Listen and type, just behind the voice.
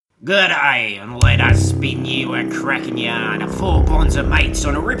G'day, and let us spin you a cracking yarn of four bonds of mates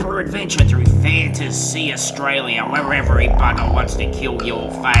on a ripper adventure through Fantasy Australia, where every bugger wants to kill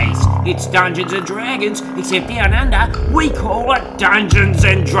your face. It's Dungeons and Dragons, except down under, we call it Dungeons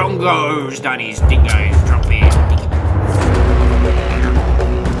and Drongos. Dunnies, dingoes, drop in.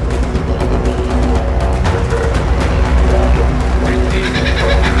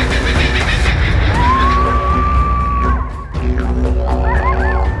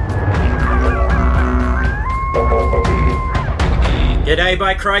 G'day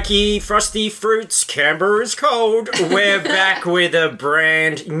by crikey, frosty fruits, Canberra is cold. We're back with a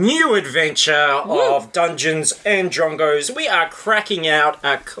brand new adventure of Dungeons and Drongos. We are cracking out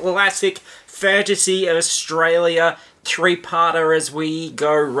a classic Fantasy Australia three-parter as we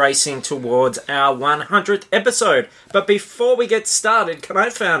go racing towards our 100th episode. But before we get started, can I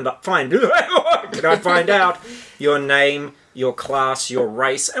find out your name, your class, your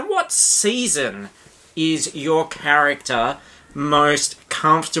race, and what season is your character most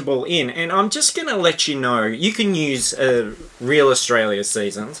comfortable in? And I'm just going to let you know, you can use real Australia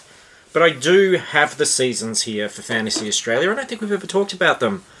seasons, but I do have the seasons here for Fantasy Australia. I don't think we've ever talked about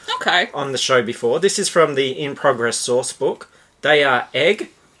them on the show before. This is from the In Progress source book. They are egg.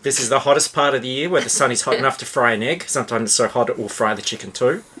 This is the hottest part of the year where the sun is hot enough to fry an egg. Sometimes it's so hot it will fry the chicken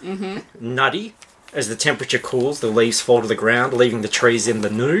too. Mm-hmm. Nutty. As the temperature cools, the leaves fall to the ground, leaving the trees in the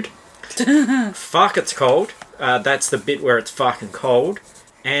nude. Fuck, it's cold. That's the bit where it's fucking cold.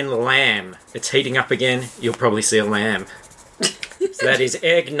 And lamb. It's heating up again. You'll probably see a lamb. So that is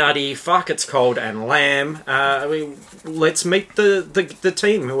egg, nutty, fuck, it's cold, and lamb. Let's meet the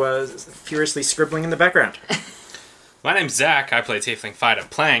team who are furiously scribbling in the background. My name's Zach. I play Tiefling Fighter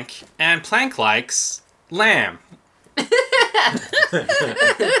Plank. And Plank likes lamb.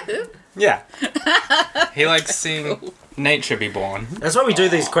 Yeah. He likes seeing nature be born. That's why we do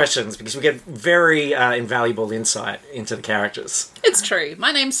these questions, because we get very invaluable insight into the characters. It's true.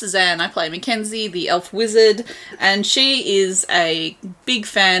 My name's Suzanne. I play Mackenzie, the elf wizard, and she is a big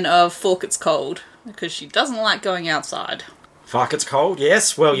fan of Fork It's Cold, because she doesn't like going outside. Fuck, it's cold,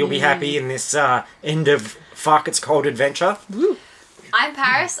 yes. Well, you'll be happy in this end of Fuck, It's Cold adventure. Woo. I'm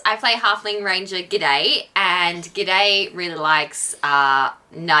Paris. I play Halfling Ranger G'day, and G'day really likes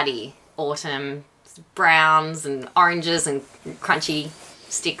nutty autumn browns and oranges and crunchy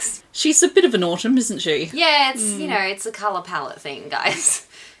sticks. She's a bit of an autumn, isn't she? Yeah, it's it's a colour palette thing, guys.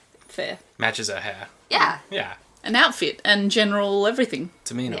 Fair. Matches her hair. Yeah. Yeah. An outfit and general everything.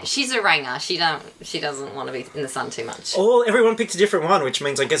 Demeanor. Yeah, she's a ranger. She doesn't want to be in the sun too much. Everyone picked a different one, which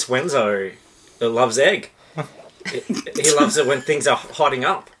means I guess Wenzo loves egg. He loves it when things are hotting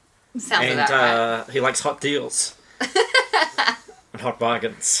up. Sounds about right. He likes hot deals. And hot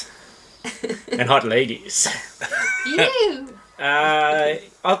bargains. And hot ladies. You!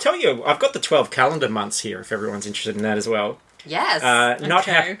 I'll tell you, I've got the 12 calendar months here if everyone's interested in that as well. Yes.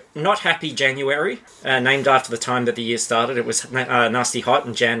 Not Happy January, named after the time that the year started. It was nasty hot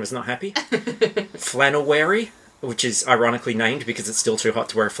and Jan was not happy. Flannelwary, which is ironically named because it's still too hot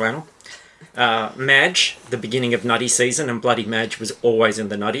to wear a flannel. Madge, the beginning of nutty season, and bloody Madge was always in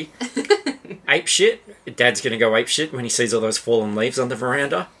the nutty. Ape shit, Dad's going to go ape shit when he sees all those fallen leaves on the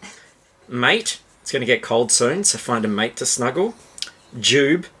veranda. Mate, it's going to get cold soon, so find a mate to snuggle.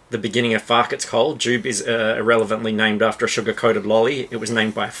 Jube, the beginning of Fuck, it's cold. Jube is irrelevantly named after a sugar-coated lolly. It was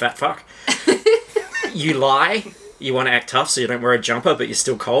named by a fat fuck. You lie. You want to act tough so you don't wear a jumper, but you're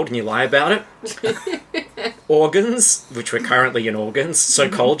still cold and you lie about it. Organs, which we're currently in organs. So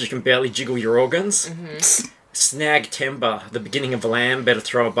cold you can barely jiggle your organs. Mm-hmm. Snag timber, the beginning of lamb. Better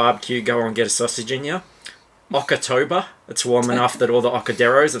throw a barbecue, go on, get a sausage in you. October, it's warm enough that all the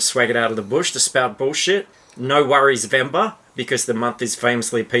Ocaderos have swaggered out of the bush to spout bullshit. No worries, Vember, because the month is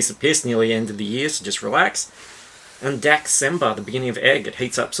famously a piece of piss nearly the end of the year, so just relax. And Daxember, the beginning of egg. It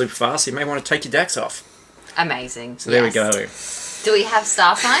heats up super fast, so you may want to take your Dax off. Amazing. So there we go. Do we have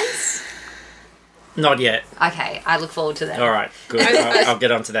star signs? Not yet. Okay, I look forward to that. All right, good. I'll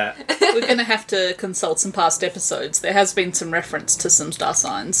get onto that. We're going to have to consult some past episodes. There has been some reference to some star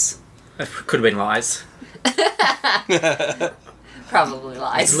signs. It could have been lies. Probably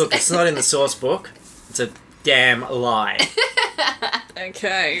lies. Look, it's not in the source book. It's a damn lie.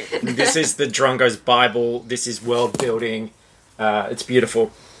 Okay. This is the Drongo's Bible. This is world building. It's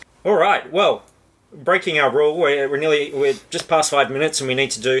beautiful. All right, well, breaking our rule, we're just past 5 minutes and we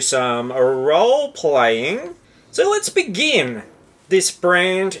need to do some role playing. So let's begin this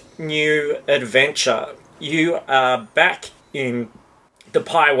brand new adventure. You are back in the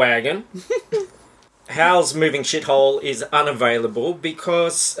pie wagon. Hal's moving shithole is unavailable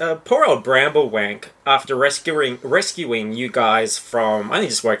because poor old Bramblewank, after rescuing you guys from... I only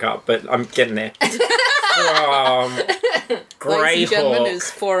just woke up, but I'm getting there. From Ladies and gentlemen, Greyhawk.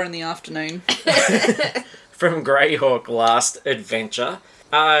 it's 4 in the afternoon. From Greyhawk last adventure,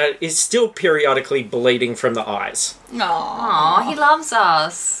 is still periodically bleeding from the eyes. Aww. Aw, he loves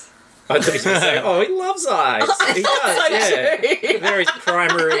us. I thought he was going to say, oh, he loves eyes. He does, yeah. Very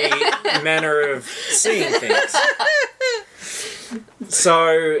primary manner of seeing things.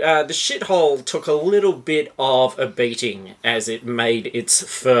 So, the shithole took a little bit of a beating as it made its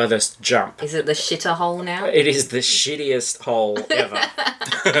furthest jump. Is it the shitter hole now? It is the shittiest hole ever.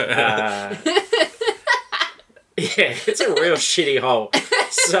 Yeah, it's a real shitty hole.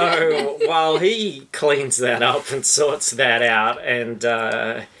 So, while he cleans that up and sorts that out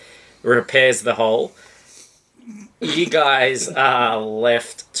and repairs the hole, you guys are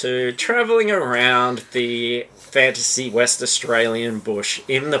left to travelling around the fantasy West Australian bush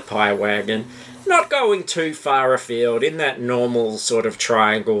in the pie wagon, not going too far afield in that normal sort of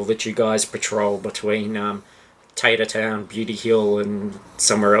triangle that you guys patrol between Tatertown, Beauty Hill, and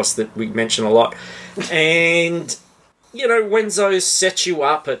somewhere else that we mention a lot. And, you know, Wenzo sets you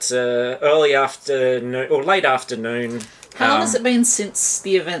up at early afternoon, or late afternoon. How long has it been since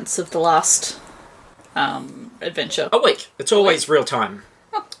the events of the last adventure? A week. It's always real time.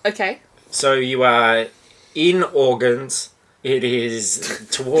 Oh, okay. So you are in Organs. It is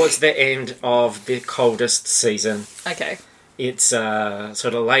towards the end of the coldest season. Okay. It's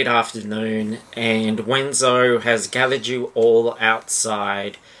sort of late afternoon, and Wenzo has gathered you all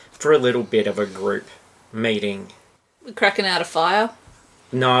outside for a little bit of a group meeting. We're cracking out a fire.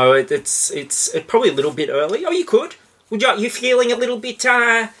 No, it's probably a little bit early. Oh, you could. You feeling a little bit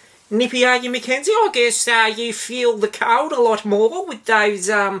nippy, are you, Mackenzie? I guess you feel the cold a lot more with those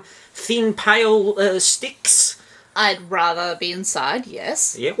thin, pale sticks. I'd rather be inside,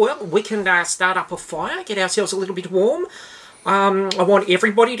 yes. Yeah, well, we can start up a fire, get ourselves a little bit warm. I want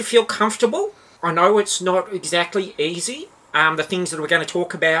everybody to feel comfortable. I know it's not exactly easy, the things that we're going to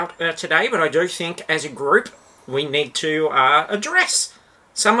talk about today, but I do think as a group we need to address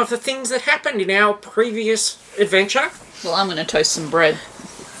some of the things that happened in our previous adventure. Well, I'm going to toast some bread.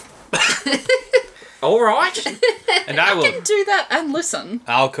 All right. And I will. Do that and listen.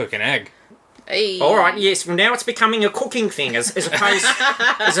 I'll cook an egg. Hey. All right, yes. Well, now it's becoming a cooking thing as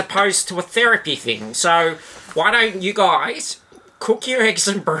opposed to a therapy thing. So why don't you guys cook your eggs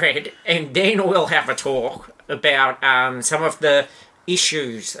and bread, and then we'll have a talk about some of the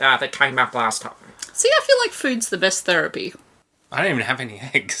issues that came up last time. See, I feel like food's the best therapy. I don't even have any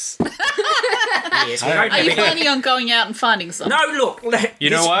eggs. Yes, we don't Are have you any- planning on going out and finding some? No, look. You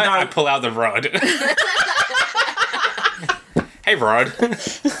know what? No. I pull out the rod. Hey, Rod.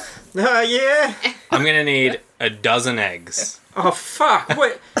 Yeah. I'm gonna need a dozen eggs. Oh, fuck.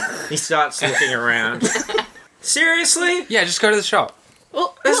 What? He starts looking around. Seriously? Yeah, just go to the shop.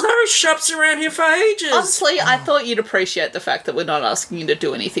 Well, There's no shops around here for ages. honestly, I thought you'd appreciate the fact that we're not asking you to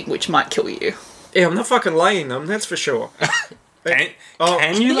do anything which might kill you. Yeah, I'm not fucking laying them, that's for sure.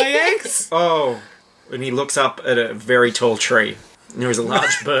 Can you lay eggs? Oh. And he looks up at a very tall tree. And there is a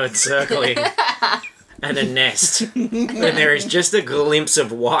large bird circling. And a nest. And there is just a glimpse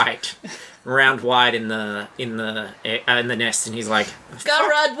of white. Round white in the nest. And he's like, Go,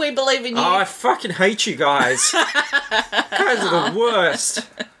 Rod, we believe in you. oh, I fucking hate you guys. You guys are the worst.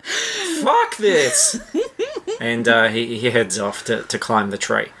 Fuck this. And he heads off to climb the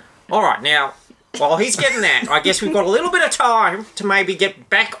tree. Alright, now, while he's getting that, I guess we've got a little bit of time to maybe get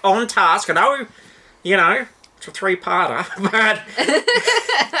back on task. I know, you know, it's a three-parter, but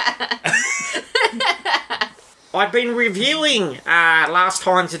I've been reviewing last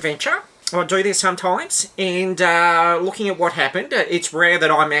time's adventure. I do this sometimes, and looking at what happened. It's rare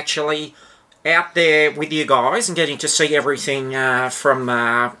that I'm actually out there with you guys and getting to see everything from,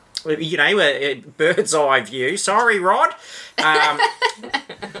 you know, a bird's eye view. Sorry, Rod.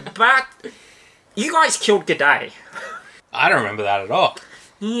 But you guys killed G'day. I don't remember that at all.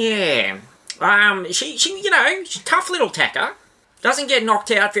 Yeah. She, you know, she's a tough little tacker. Doesn't get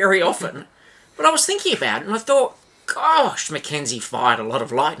knocked out very often. But I was thinking about it and I thought, gosh, Mackenzie fired a lot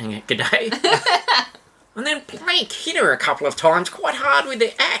of lightning at G'day. And then Plank hit her a couple of times quite hard with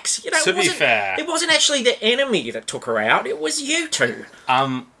the axe. You know, To be fair. it wasn't actually the enemy that took her out. It was you two.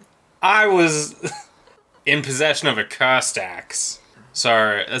 I was in possession of a cursed axe,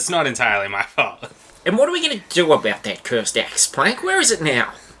 so it's not entirely my fault. And what are we going to do about that cursed axe, Plank? Where is it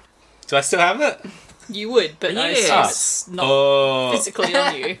now? Do I still have it? You would, but I Yes. assume it's not Oh, physically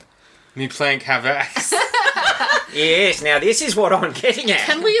on you. me Plank have axe. Yes, now this is what I'm getting at.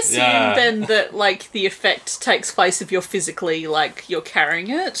 Can we assume Yeah. then that, like, the effect takes place if you're physically, like, you're carrying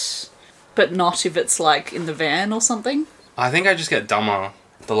it, but not if it's, like, in the van or something? I think I just get dumber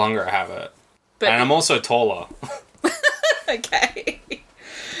the longer I have it. But And I'm also taller. okay.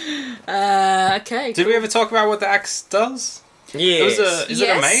 Okay. Did we ever talk about what the axe does? Yes. Is it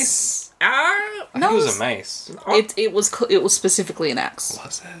a mace? I think it was a mace. It was specifically an axe.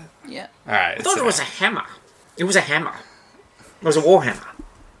 Was it? Yeah. Alright. I thought it was a hammer. It was a hammer. It was a warhammer.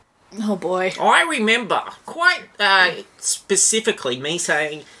 Oh boy. I remember quite specifically me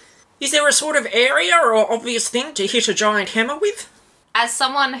saying, is there a sort of area or obvious thing to hit a giant hammer with? As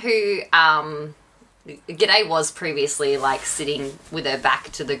someone who, G'day was previously like sitting with her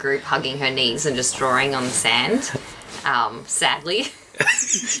back to the group, hugging her knees and just drawing on the sand, sadly.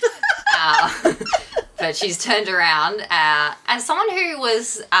 But she's turned around. As someone who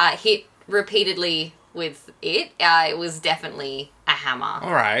was hit repeatedly with it, it was definitely a hammer.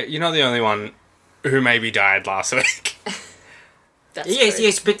 Alright, you're not the only one who maybe died last week. That's Yes, true.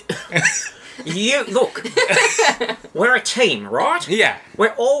 yes, but you look. We're a team, right? Yeah.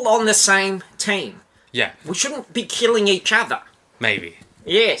 We're all on the same team. Yeah. We shouldn't be killing each other. Maybe.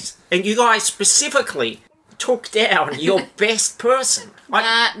 Yes, and you guys specifically took down your best person.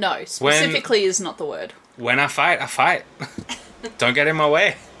 No, specifically is not the word. When I fight, I fight. Don't get in my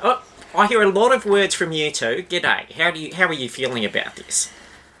way. I hear a lot of words from you two. G'day. How are you feeling about this?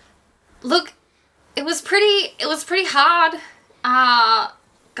 Look, it was pretty hard,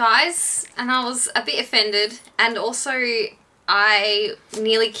 guys, and I was a bit offended, and also I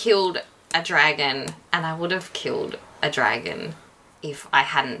nearly killed a dragon, and I would have killed a dragon if I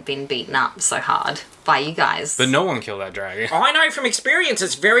hadn't been beaten up so hard by you guys. But no one killed that dragon. I know from experience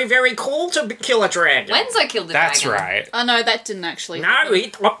it's very, very cool to kill a dragon. Wenzo killed the That's dragon. right. Oh no, that didn't actually No,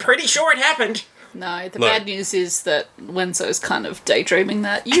 happen. I'm pretty sure it happened. No, the Look. bad news is that Wenzo's kind of daydreaming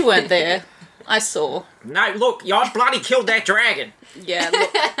that. You weren't there. I saw. No, look, you bloody killed that dragon. Yeah,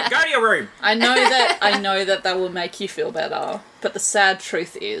 look, Go to your room. I know that will make you feel better, but the sad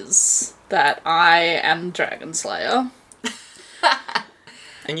truth is that I am Dragon Slayer,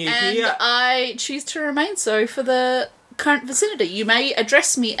 And you and hear... I choose to remain so for the current vicinity. You may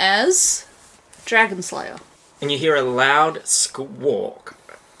address me as Dragon Slayer. And you hear a loud squawk,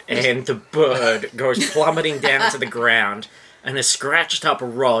 and the bird goes plummeting down to the ground, and a scratched up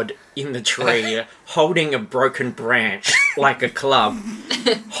rod in the tree, holding a broken branch like a club,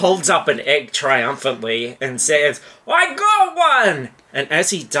 holds up an egg triumphantly and says, I got one! And as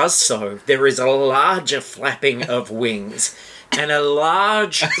he does so, there is a larger flapping of wings, and a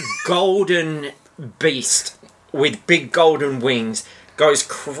large golden beast with big golden wings goes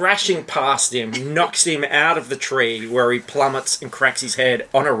crashing past him, knocks him out of the tree where he plummets and cracks his head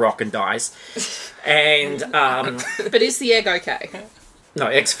on a rock and dies. And, But is the egg okay? no,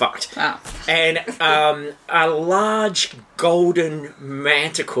 egg's fucked. Ah. And a large golden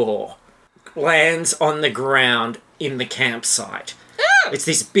manticore lands on the ground in the campsite. It's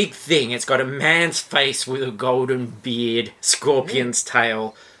this big thing. It's got a man's face with a golden beard, scorpion's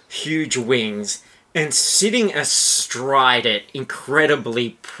tail, huge wings, and sitting astride it,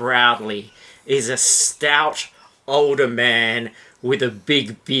 incredibly proudly, is a stout older man with a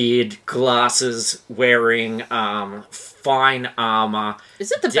big beard, glasses, wearing fine armor.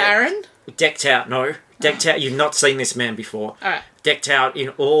 Is it the Baron? Decked out, no. Decked out, you've not seen this man before. Alright. Decked out in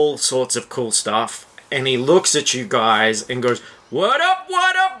all sorts of cool stuff. And he looks at you guys and goes, What up,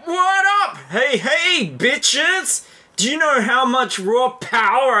 what up, what up? Hey, hey, bitches! Do you know how much raw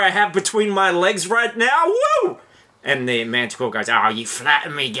power I have between my legs right now? Woo! And the manticore goes, Oh, you flatter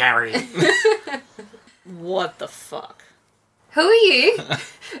me, Gary. What the fuck? Who are you?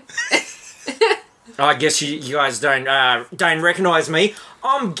 I guess you guys don't recognize me.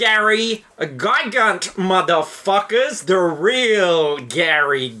 I'm Gary Gigant, motherfuckers. The real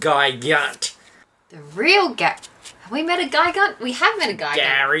Gary Gigant. The real Have we met a Gigant? We have met a Gigant.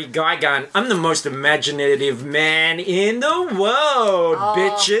 Gary Gigant. I'm the most imaginative man in the world,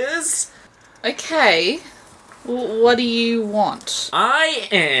 bitches. Okay. What do you want? I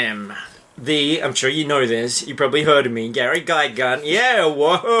am I'm sure you know this, you probably heard of me, Gary Gigant. Yeah,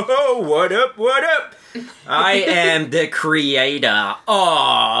 whoa, what up, what up? I am the creator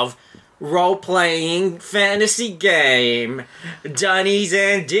of role-playing fantasy game Dunnies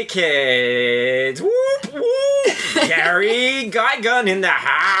and Dickheads. Whoop, whoop. Gary Gigant in the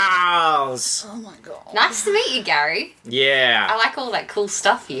house. Oh my god. Nice to meet you, Gary. I Yeah. like all that cool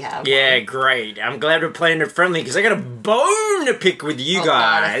stuff you have. Yeah, great. I'm glad we're playing it friendly because I got a bone to pick with you Oh,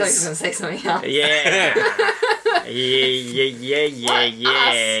 God, I thought you were guys. going to say something else. Yeah. Yeah. What?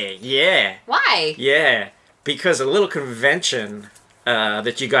 Yeah. Why? Yeah. because a little convention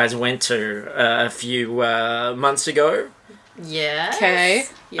that you guys went to a few months ago, Yeah. Okay.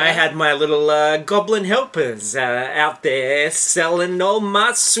 Yeah. I had my little goblin helpers out there selling all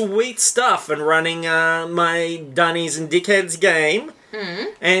my sweet stuff and running my Dunnies and Dickheads game.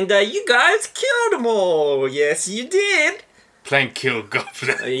 And you guys killed them all. Yes, you did. Plank kill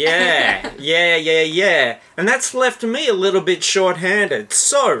goblin. Yeah. And that's left me a little bit short-handed.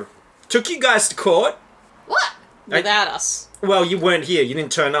 So, took you guys to court. What? Without us. Well, you weren't here. You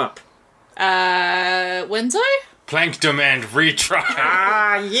didn't turn up. Wenzo? Plank demand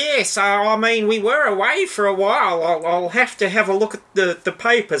retry. Yes. I mean, we were away for a while. I'll have to have a look at the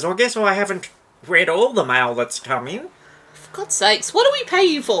papers. I guess I haven't read all the mail that's come in. For God's sakes, what do we pay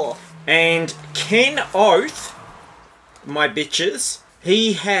you for? And Ken Oath, my bitches,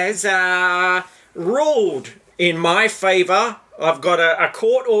 he has ruled in my favour. I've got a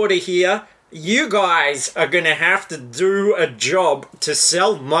court order here. You guys are going to have to do a job to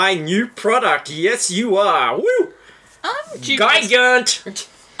sell my new product. Yes, you are. Woo! I'm dubious. Gigant!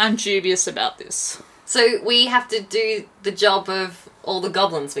 I'm dubious about this. So we have to do the job of all the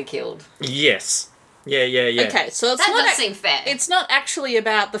goblins we killed. Yes. Yeah. Okay, so it's That not does seem fair. it's not actually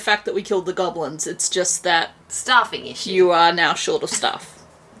about the fact that we killed the goblins. It's just that Staffing issue. you are now short of stuff.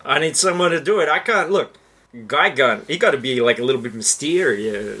 I need someone to do it. I can't. Look, Gigant, he got to be like a little bit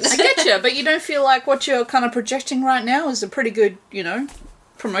mysterious. I get you, but you don't feel like what you're kind of projecting right now is a pretty good,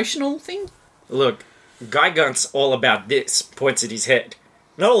 promotional thing? Look, Gigant's all about this, points at his head.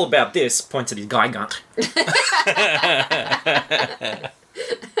 Not all about this, points at his Gigant.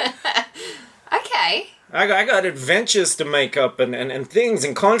 Okay. I got adventures to make up and things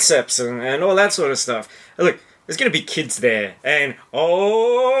and concepts and all that sort of stuff. Look, there's going to be kids there. And,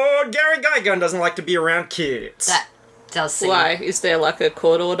 Gary Gigant doesn't like to be around kids. That does seem... Why? Is there like a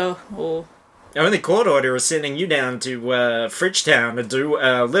court order or... The only court order is sending you down to Fridgetown to do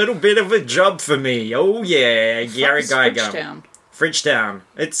a little bit of a job for me. Oh, yeah, Gary Gigant. Fridgetown? Fridgetown.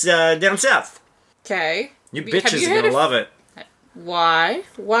 It's down south. Okay. You Have bitches you are heard going to of- love it. Why?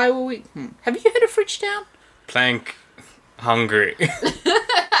 Why were we... Have you heard of Fridgetown? Plank hungry.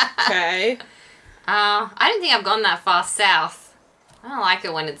 Okay. I don't think I've gone that far south. I don't like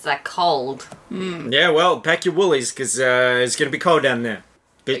it when it's that cold. Yeah, well, pack your woolies, because it's going to be cold down there.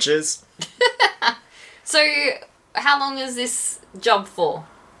 Bitches. So, how long is this job for?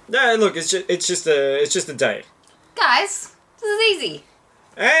 No, look, it's just a day. Guys, this is easy.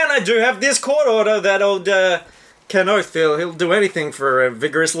 And I do have this court order that old Ken Oath, he'll do anything for a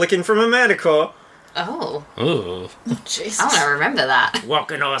vigorous licking from a manticore. Oh, Ooh. Jesus. I want to remember that. What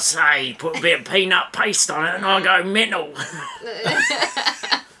can I say? Put a bit of peanut paste on it and I go mental.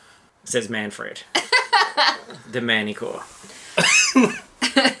 Says Manfred. The Manicore.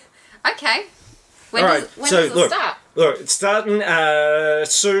 Okay. When Alright, does, when so does it look. start? Look, it's starting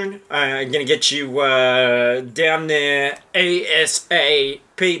soon. I'm gonna get you down there ASAP,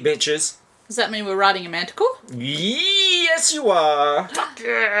 bitches. Does that mean we're riding a manticore? Yes, you are.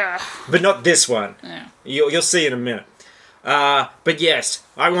 But not this one. Yeah. You'll see in a minute. But yes,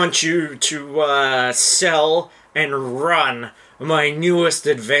 I want you to sell and run my newest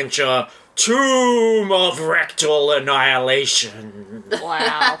adventure, Tomb of Rectal Annihilation.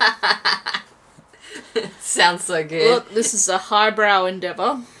 Wow. Sounds so good. Look, this is a highbrow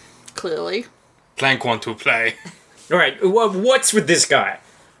endeavour. Clearly. Plank want to play. Alright, what's with this guy?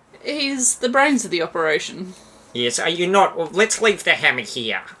 He's the brains of the operation. Yes, are you not? Well, let's leave the hammer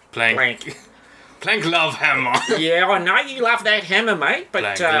here. Plank. Plank love hammer. Yeah, I know you love that hammer, mate, but...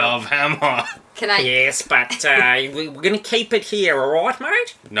 Plank love hammer. Can I? Yes, but we're going to keep it here, alright,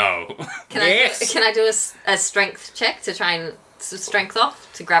 mate? No. Can Yes. I do a strength check to try and strength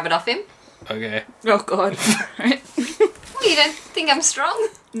off to grab it off him? Okay. Oh god. Right. Well, you don't think I'm strong?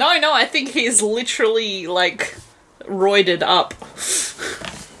 No, I think he's literally, like, roided up.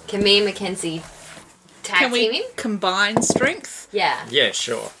 Can me and Mackenzie tag Can team we him? combine strength? Yeah. Yeah,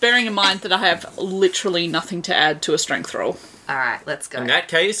 sure. Bearing in mind that I have literally nothing to add to a strength roll. All right, let's go. In that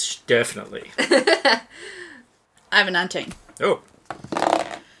case, definitely. I have a 19. Oh.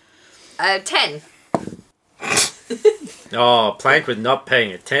 10. Oh, Plank was not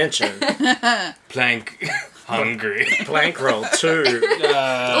paying attention. Plank hungry. Plank roll 2.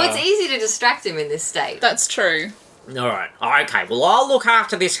 Well, it's easy to distract him in this state. That's true. Alright, okay, well, I'll look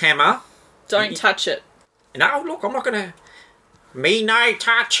after this hammer. Don't touch it. No, look, I'm not gonna... Me no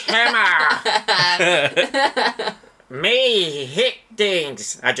touch hammer! Me hit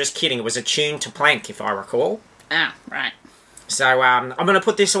things! Just kidding, it was attuned to Plank, if I recall. Ah, right. So, I'm gonna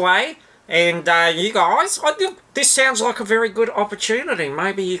put this away, And you guys, I think this sounds like a very good opportunity.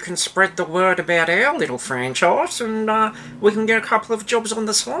 Maybe you can spread the word about our little franchise and we can get a couple of jobs on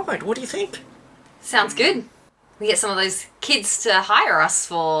the side. What do you think? Sounds good. We get some of those kids to hire us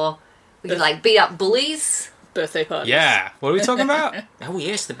for. We could like beat up bullies. Birthday party. Yeah. What are we talking about? Oh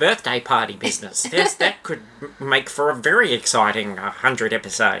yes, the birthday party business. That could make for a very exciting 100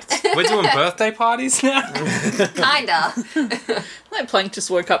 episodes. We're doing birthday parties now? Kinda. Like Plank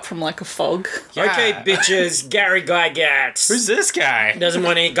just woke up from like a fog. Yeah. Okay, bitches, Gary Gygax. Who's this guy? Doesn't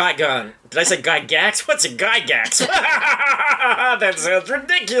want any Guy Gun. Did I say Gygax? What's a Gygax? That sounds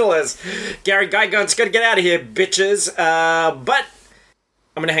ridiculous. Gary Gygun's gonna get out of here, bitches. But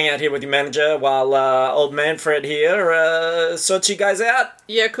I'm gonna hang out here with your manager while old Manfred here sorts you guys out.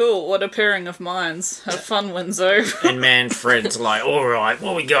 Yeah, cool. What a pairing of minds. Have fun, Winzo. And Manfred's like, alright,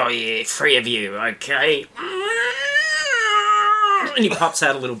 what we got here? 3 of you, okay? And he pops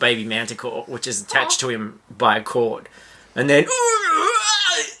out a little baby manticore, which is attached to him by a cord. And then...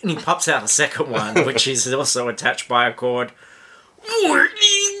 And he pops out a second one, which is also attached by a cord. And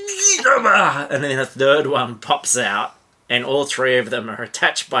then a third one pops out. And all 3 of them are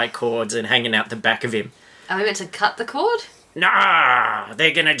attached by cords and hanging out the back of him. Are we meant to cut the cord? Nah,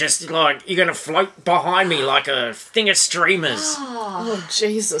 they're gonna just, like, you're gonna float behind me like a thing of streamers. Oh,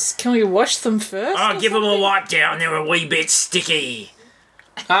 Jesus. Can we wash them first? Oh, give them a wipe down, they're a wee bit sticky.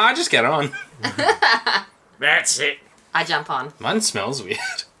 Just get on. That's it. I jump on. Mine smells weird.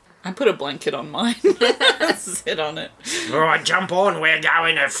 I put a blanket on mine. Sit on it. Alright, jump on, we're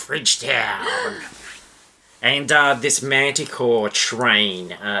going to Fridgetown. And this manticore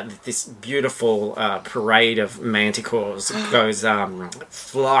train, this beautiful parade of manticores goes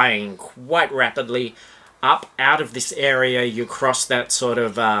flying quite rapidly up out of this area. You cross that sort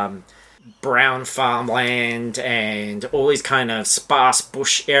of brown farmland and all these kind of sparse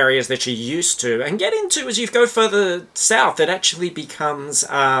bush areas that you're used to, and get into, as you go further south, it actually becomes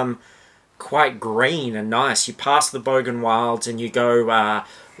quite green and nice. You pass the Bogan Wilds and you go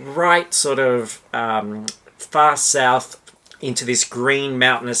right sort of far south into this green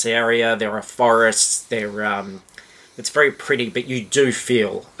mountainous area. There are forests. It's very pretty, but you do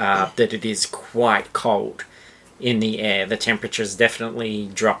feel that it is quite cold in the air. The temperature is definitely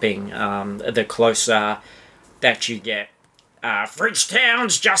dropping the closer that you get.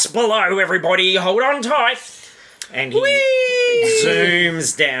 Fridgetown's just below, everybody. Hold on tight. And he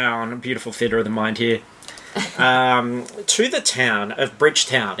zooms down. Beautiful theatre of the mind here. To the town of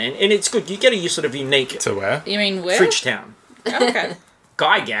Bridgetown. And it's good. You get a sort of unique... To where? You mean where? Fridgetown. Okay.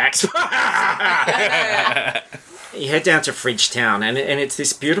 Gygax. You head down to Fridgetown, and it's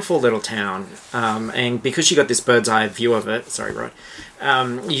this beautiful little town. And because you got this bird's eye view of it, sorry, Rod,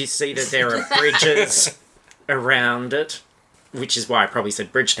 you see that there are bridges around it, which is why I probably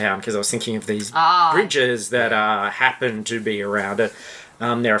said Bridgetown, because I was thinking of these bridges that happen to be around it.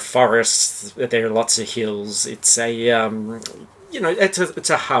 There are forests. There are lots of hills. It's a, it's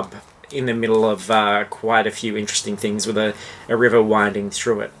a hub in the middle of quite a few interesting things with a river winding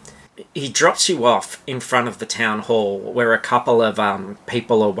through it. He drops you off in front of the town hall where a couple of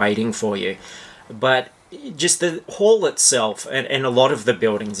people are waiting for you. But just the hall itself and a lot of the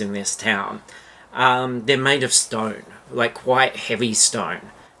buildings in this town, they're made of stone, like quite heavy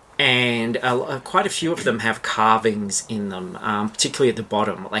stone. And quite a few of them have carvings in them, particularly at the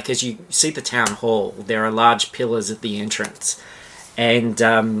bottom. Like as you see the town hall, there are large pillars at the entrance. And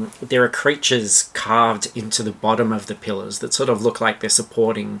there are creatures carved into the bottom of the pillars that sort of look like they're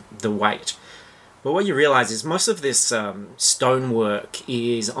supporting the weight. But what you realise is most of this stonework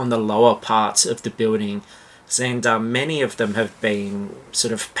is on the lower parts of the building, and many of them have been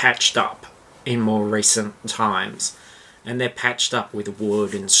sort of patched up in more recent times. And they're patched up with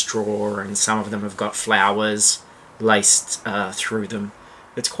wood and straw, and some of them have got flowers laced through them.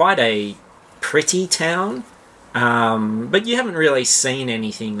 It's quite a pretty town. But you haven't really seen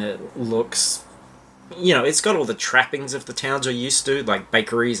anything that looks... it's got all the trappings of the towns you're used to, like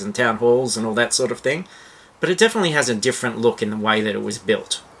bakeries and town halls and all that sort of thing. But it definitely has a different look in the way that it was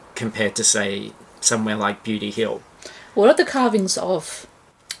built, compared to, say, somewhere like Beauty Hill. What are the carvings of?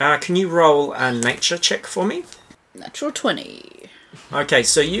 Can you roll a nature check for me? Natural 20. Okay,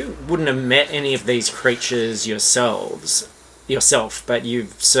 so you wouldn't have met any of these creatures yourself, but you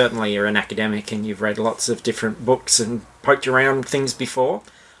certainly are an academic and you've read lots of different books and poked around things before.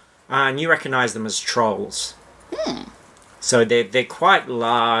 And you recognise them as trolls. So they're quite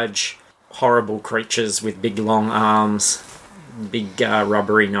large, horrible creatures with big long arms, big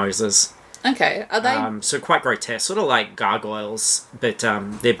rubbery noses. Okay, are they... So quite grotesque, sort of like gargoyles, but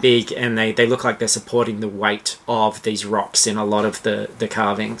they're big and they look like they're supporting the weight of these rocks in a lot of the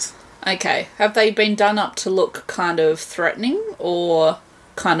carvings. Okay. Have they been done up to look kind of threatening or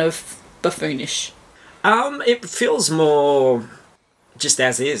kind of buffoonish? It feels more just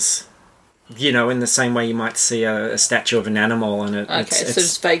as is. You know, in the same way you might see a statue of an animal, and Okay, so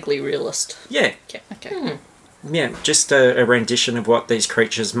it's vaguely realist. yeah, Okay. yeah, just a rendition of what these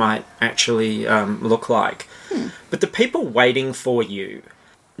creatures might actually look like. But the people waiting for you,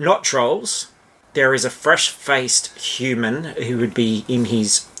 not trolls. There is a fresh-faced human who would be in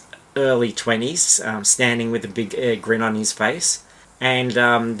his early 20s, standing with a big grin on his face. And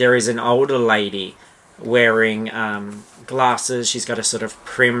there is an older lady wearing glasses. She's got a sort of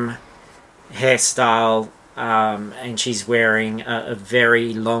prim hairstyle, and she's wearing a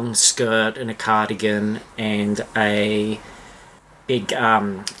very long skirt and a cardigan and a big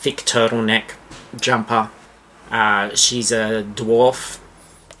thick turtleneck jumper. She's a dwarf,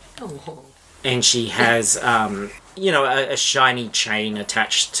 Oh. and she has a shiny chain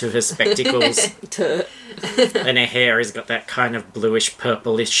attached to her spectacles, and her hair has got that kind of bluish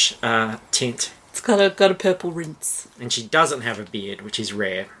purplish tint, It's got a purple rinse. and she doesn't have a beard, which is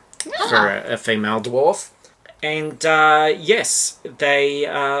rare for a female dwarf. And yes,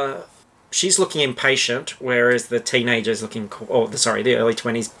 she's looking impatient, whereas the teenager's looking, the early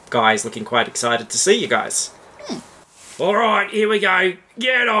 20s guy's looking quite excited to see you guys. All right, here we go.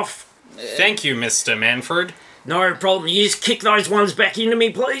 Get off. Thank you, Mr. Manfred. No problem. You just kick those ones back into me,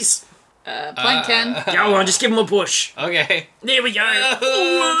 please. Plank can. Go on, just give them a push. Okay. There we go.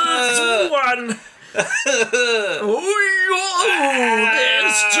 Ooh, that's one.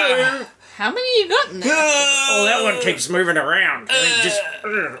 There's two. How many you got in there? Oh, that one keeps moving around.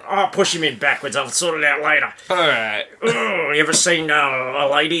 I'll push him in backwards. I'll sort it out later. Alright. Oh, you ever seen a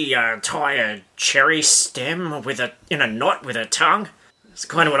lady tie a cherry stem in a knot with her tongue? It's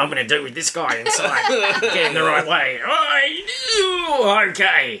kind of what I'm going to do with this guy inside. Get in the right way.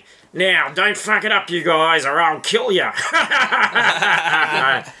 Okay. Now, don't fuck it up, you guys, or I'll kill you. Are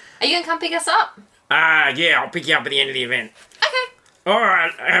you going to come pick us up? Yeah, I'll pick you up at the end of the event. Okay.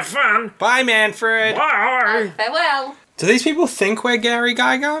 Alright, have fun. Bye, Manfred. Bye. Farewell. Do these people think we're Gary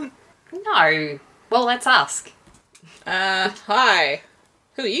Gygon? No. Well, let's ask. Hi.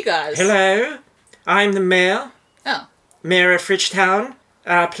 Who are you guys? Hello, I'm the mayor. Oh. Mayor of Fridgetown.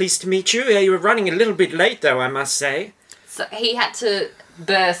 Pleased to meet you. You were running a little bit late, though, I must say. So he had to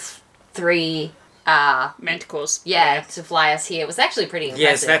birth 3, Manticores. to fly us here. It was actually pretty impressive.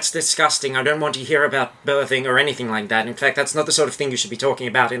 Yes, that's disgusting. I don't want to hear about birthing or anything like that. In fact, that's not the sort of thing you should be talking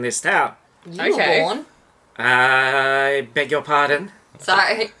about in this town. You Okay. were born. I beg your pardon.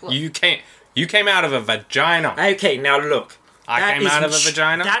 Sorry. Well, You came out of a vagina. Okay, now look. I came out of a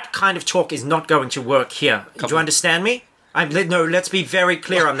vagina? That kind of talk is not going to work here. Do you understand me? No, let's be very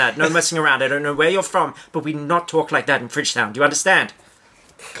clear on that. No messing around. I don't know where you're from, but we not talk like that in Fridgetown. Do you understand?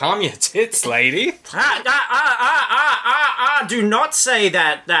 Calm your tits, lady. Do not say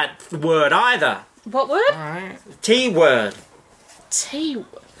that word either. What word? Alright. T word. Tea.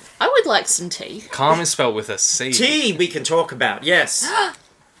 I would like some tea. Calm is spelled with a C. Tea we can talk about, yes.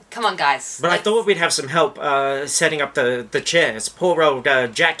 come on, guys. But I thought we'd have some help setting up the chairs. Poor old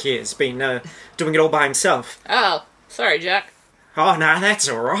Jack here has been doing it all by himself. Oh, sorry, Jack. Oh, no, that's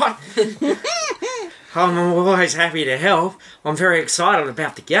all right. I'm always happy to help. I'm very excited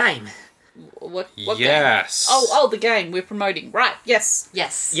about the game. What game? Yes. Oh, the game we're promoting. Right, yes.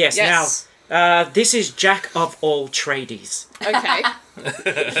 Yes. Yes, Yes. now, this is Jack of all tradies. Okay.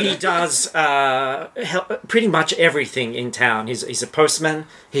 He does pretty much everything in town. He's a postman.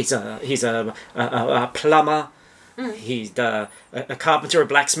 He's a plumber. He's a carpenter, a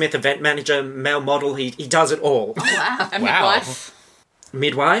blacksmith, event manager, male model. He does it all. Wow. A Wow. midwife.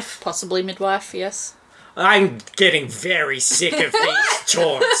 Midwife. Possibly midwife, yes. I'm getting very sick of these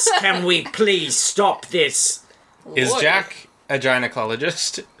taunts. Can we please stop this? Is Lord. Jack a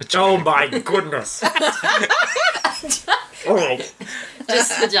gynecologist? Oh my goodness. Alright,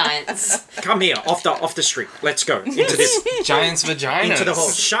 Just the giants. come here, off the street. Let's go. Into this Giant's vaginas. into the hall.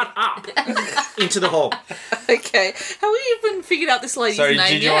 Shut up. Into the hall. Okay. Have we even figured out this lady's So name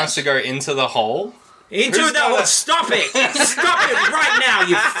did you yet? want us to go into the hole? Into Who's the gonna- hall. Stop it. Stop it right now,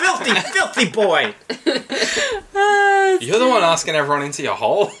 you filthy boy. You're the one asking everyone into your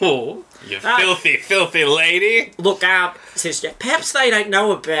hole. You filthy lady. Look, says Jack, perhaps they don't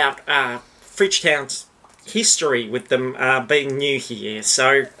know about Fridgetown's history with them being new here,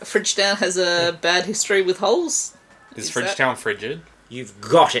 so Fridgetown has a bad history with holes. Is Is that- Fridgetown frigid? you've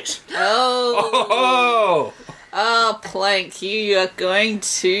got it. Oh. Oh! Plank, you are going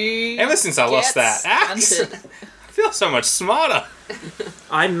to... Ever since I lost get that axe, stunted. I feel so much smarter.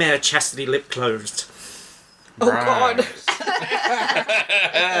 I'm Mayor Chastity Lip Closed. Oh, God.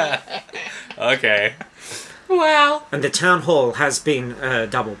 Okay. Wow. And the town hall has been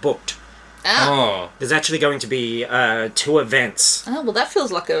double booked. Oh. There's actually going to be 2 events. Oh, well, that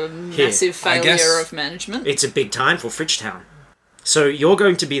feels like a massive I failure guess- of management. It's a big time for Fridgetown. So you're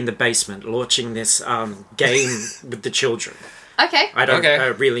going to be in the basement launching this game with the children. Okay. I don't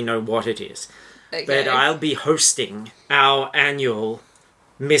Okay. really know what it is. Okay. But I'll be hosting our annual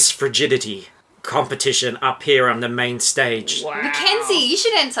Miss Frigidity competition up here on the main stage Wow. Mackenzie, you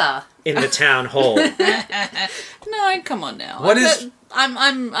should enter. in the town hall. No, come on now. What is-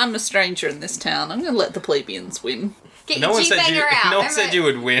 I'm a stranger in this town. I'm going to let the plebeians win. Get No your one said G-banger you. out. No one Remember- said you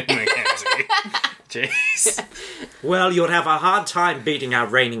would win, Mackenzie. Jeez. Well, you'll have a hard time beating our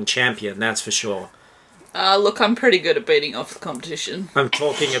reigning champion, that's for sure. Look, I'm pretty good at beating off the competition. I'm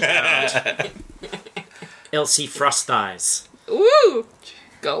talking about Elsie Frost Eyes. Woo!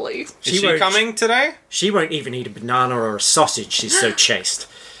 Golly. Is she won't- coming today? She won't even eat a banana or a sausage, she's so chaste.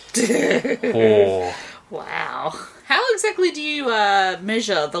 Oh. Wow. How exactly do you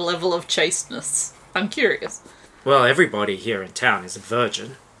measure the level of chasteness? I'm curious. Well, everybody here in town is a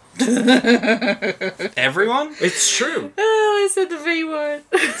virgin. Everyone? It's true. Oh, I said the V word.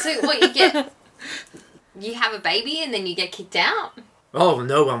 So what you get? You have a baby and then you get kicked out. Oh,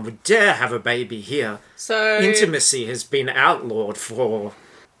 no one would dare have a baby here. So, Intimacy has been outlawed for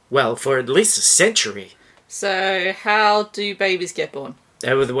at least a century. so how do babies get born? They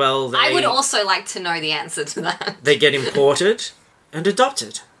I would also like to know the answer to that. they get imported and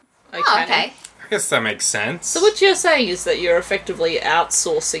adopted. Oh, okay. I guess that makes sense. So what you're saying is that you're effectively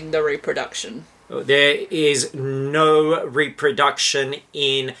outsourcing the reproduction. There is no reproduction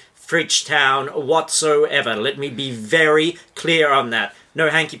in Fridgetown whatsoever. Let me be very clear on that. No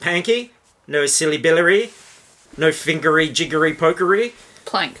hanky-panky, no silly-billery, no fingery, jiggery, pokery.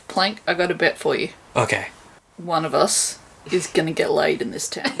 Plank, I got a bet for you. Okay. One of us is gonna get laid in this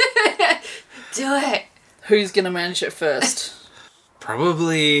town. Do it. Who's gonna manage it first?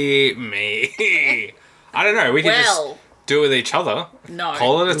 Probably me. I don't know. We can just Well, do it with each other. no.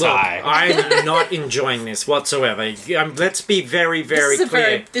 Call it a Look, tie. I'm not enjoying this whatsoever. Let's be very, very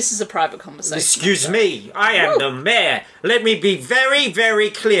clear. This is a private conversation. Excuse me, I am the mayor. Let me be very, very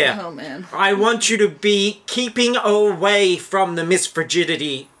clear. Oh man. I want you to be keeping away from the Miss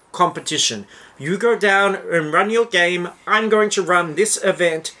Frigidity competition. You go down and run your game. I'm going to run this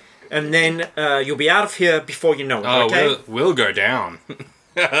event, and then you'll be out of here before you know it, Oh, okay? we'll go down.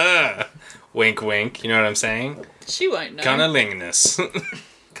 Wink, wink. You know what I'm saying? She won't know. Kind of lingness.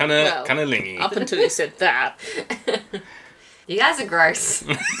 Kind Well, of lingy. Up until you said that. You guys are gross.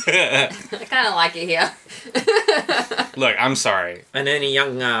 I kind of like it here. Look, I'm sorry. And then a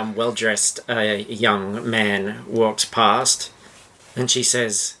young, well-dressed young man walks past, and she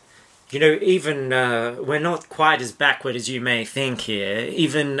says, "You know, even we're not quite as backward as you may think here.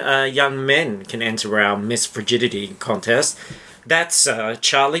 Even young men can enter our Miss Frigidity contest. That's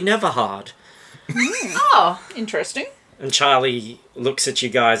Charlie Neverhard." Oh, Interesting. And Charlie looks at you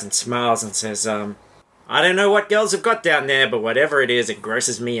guys and smiles and says, "I don't know what girls have got down there, but whatever it is, it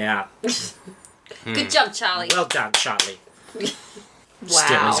grosses me out." good job, Charlie. Well done, Charlie. Wow.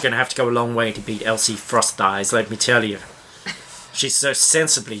 Still, he's going to have to go a long way to beat Elsie Frost Eyes, let me tell you. She's so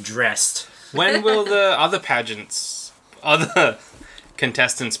sensibly dressed. When will the other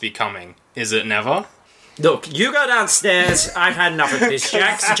contestants be coming? Is it never? Look, you go downstairs. I've had enough of this.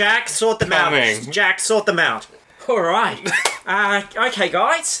 Jack, sort them out. Coming. Jack, sort them out. All right. Okay,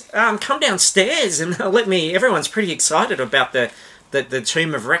 guys. Come downstairs and let me... Everyone's pretty excited about the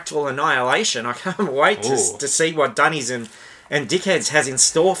Tomb of Rectal Annihilation. I can't wait to Ooh. see what Dunnies and Dickheads has in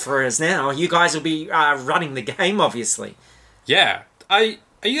store for us now. You guys will be running the game, obviously. Yeah. Are you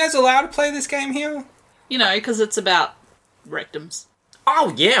guys allowed to play this game here? You know, because it's about rectums.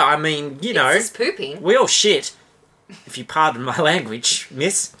 Oh, yeah, I mean, you know, It's just pooping. we all shit. If you pardon my language,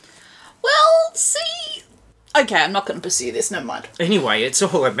 miss. Well, see... Okay, I'm not going to pursue this, never mind. Anyway, it's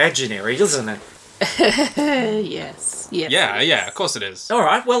all imaginary, isn't it? Yes. Yeah, of course it is. All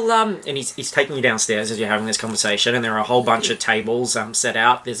right, well, and he's taking you downstairs as you're having this conversation, and there are a whole bunch of tables set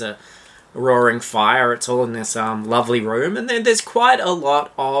out. There's a roaring fire. It's all in this lovely room, and then there's quite a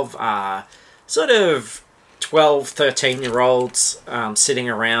lot of sort of 12, 13-year-olds sitting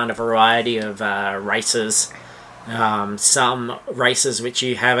around a variety of races. Some races which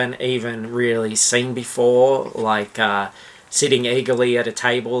you haven't even really seen before, like sitting eagerly at a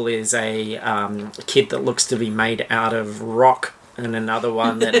table is a kid that looks to be made out of rock, and another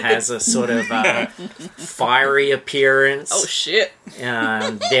one that has a sort of fiery appearance. Oh, shit.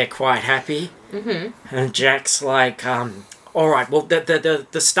 They're quite happy. Mm-hmm. And Jack's like, all right, well, the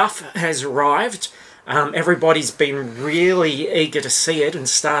stuff has arrived. Everybody's been really eager to see it and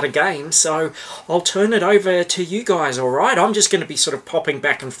start a game, so I'll turn it over to you guys, alright? I'm just going to be sort of popping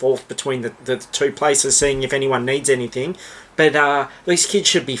back and forth between the two places, seeing if anyone needs anything. But these kids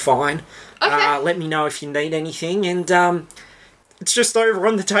should be fine. Okay. Let me know if you need anything, and it's just over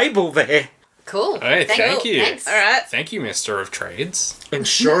on the table there. Cool. Hey, thank you. Thanks. All right. Thank you, Mister of Trades. And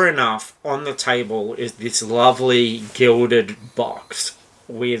sure enough, on the table is this lovely gilded box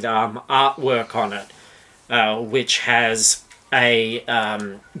with artwork on it, which has a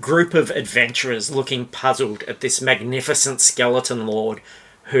group of adventurers looking puzzled at this magnificent skeleton lord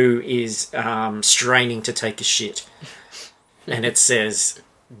who is straining to take a shit. And it says,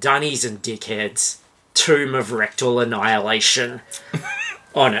 "Dunnies and dickheads, Tomb of Rectal Annihilation,"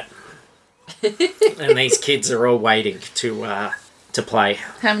 on it. And these kids are all waiting to play.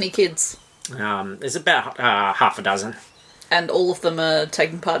 How many kids? There's about half a dozen. And all of them are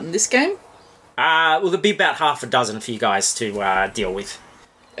taking part in this game? Well, there'll be about half a dozen for you guys to deal with.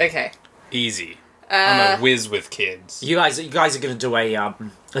 Okay. Easy. I'm a whiz with kids. You guys are going to do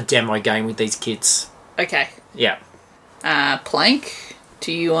a demo game with these kids. Okay. Yeah. Plank,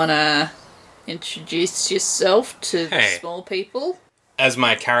 do you want to introduce yourself to the Hey. small people? As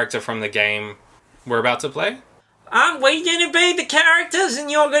my character from the game we're about to play? Aren't we going to be the characters and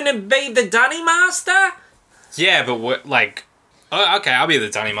you're going to be the Dunny Master? Yeah, but what, like... Oh, okay, I'll be the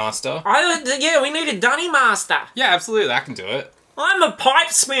Dunny Master. Yeah, we need a Dunny Master. Yeah, absolutely, I can do it. I'm a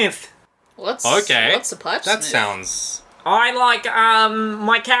pipesmith. What's a pipe That smith? sounds... I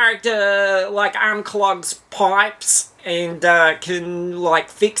my character unclogs pipes and can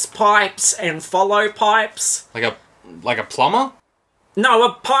fix pipes and follow pipes. Like a plumber? No,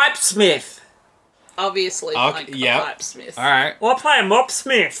 a pipesmith. Obviously, Okay, like yeah. a pipe smith. Alright. Well, I play a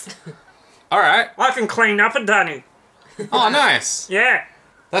mopsmith. Alright. I can clean up a dunny. Oh, nice. Yeah.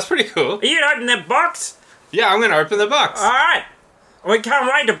 That's pretty cool. Are you gonna open that box? Yeah, I'm gonna open the box. Alright. We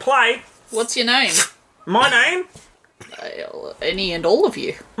can't wait to play. What's your name? My name? Any and all of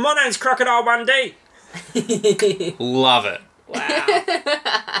you. My name's Crocodile 1D. Love it.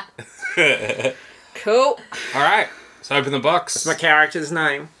 Wow. Cool. Alright, so open the box. It's my character's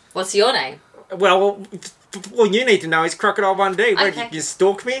name. What's your name? Well, you need to know is Crocodile 1D. What, Okay. you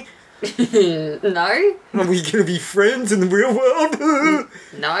stalk me? No. Are we gonna be friends in the real world?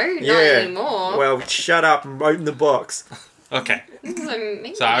 No, not Yeah. anymore. Well, shut up and open the box. Okay, So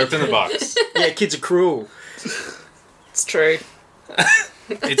mean. so I open the box. Yeah, kids are cruel. It's true.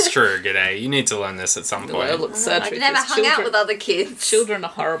 It's true, G'day. You need to learn this at some The way it point. looks sad. I've truth never is hung out children- with other kids. Children are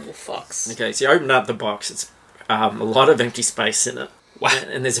horrible fucks. Okay, so you open up the box. It's a lot of empty space in it. Wow.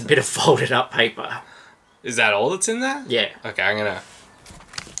 And there's a bit of folded up paper. Is that all that's in there? Yeah. Okay, I'm gonna...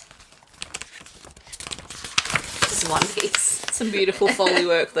 Just one piece. Some beautiful Foley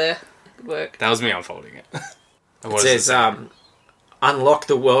work there. Good work. That was me unfolding it. It says, unlock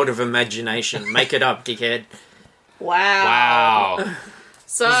the world of imagination. Make it up, dickhead. Wow. Wow.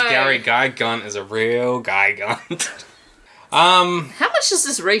 So, This Gary Guy gun is a real guy gun. how much does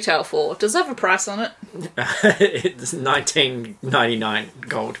this retail for? Does it have a price on it? It's $19.99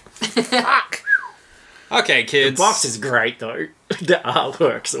 gold. Fuck. Okay, kids. The box is great, though. The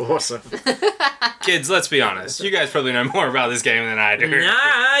artwork's awesome. Kids, let's be honest. You guys probably know more about this game than I do.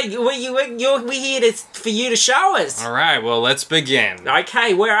 Nah, we're here for you to show us. Alright, well, let's begin.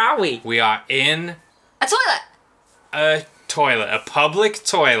 Okay, where are we? We are in A toilet. a toilet, a public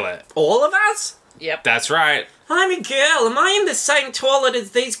toilet. All of us? Yep. That's right. I'm a girl. Am I in the same toilet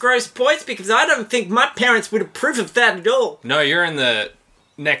as these gross boys? Because I don't think my parents would approve of that at all. No, you're in the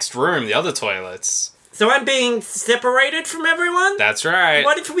next room, the other toilets. So I'm being separated from everyone? That's right.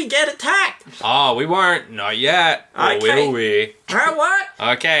 What if we get attacked? Oh, we won't. Not yet. Or Okay. will we? What?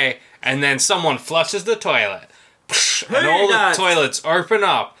 Okay. And then someone flushes the toilet. Who And all does? the toilets open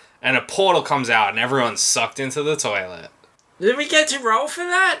up. And a portal comes out and everyone's sucked into the toilet. Did we get to roll for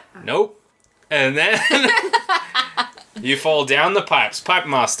that? Nope. And then you fall down the pipes. Pipe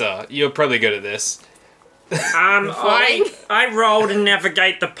master, you're probably good at this. I rolled to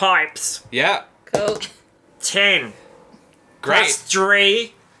navigate the pipes. Yeah. Cool. 10. Great. Plus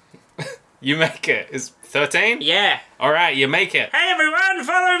 3. You make it. Is 13? Yeah. Alright, you make it. Hey everyone,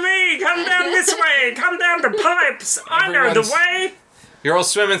 follow me! Come down this way! Come down the pipes! I know the Everyone's- way! You're all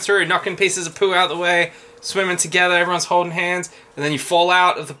swimming through, knocking pieces of poo out the way, swimming together, everyone's holding hands, and then you fall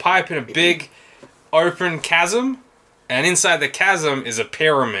out of the pipe in a big open chasm, and inside the chasm is a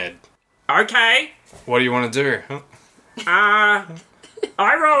pyramid. Okay. What do you want to do?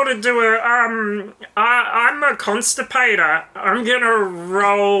 I roll to do I'm a constipator. I'm gonna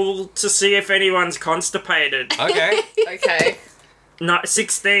roll to see if anyone's constipated. Okay. Okay. Not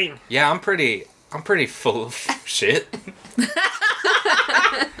 16. Yeah, I'm pretty I'm pretty full of shit.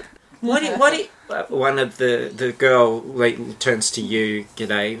 One of the girl like turns to you,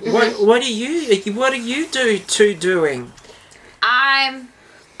 G'day. What are you doing? I'm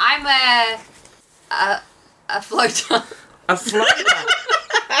a floater. A floater?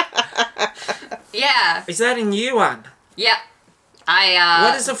 Yeah. Is that a new one? Yep.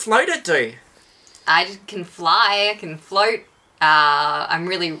 What does a floater do? I can fly. I can float. I'm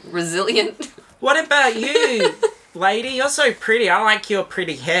really resilient. What about you, lady? You're so pretty. I like your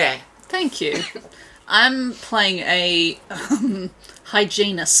pretty hair. Thank you. I'm playing a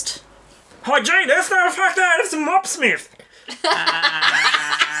hygienist. Hygienist? No, fuck that. It's a mopsmith.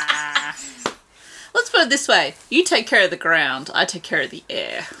 Let's put it this way. You take care of the ground, I take care of the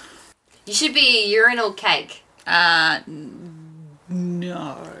air. You should be a urinal cake. No.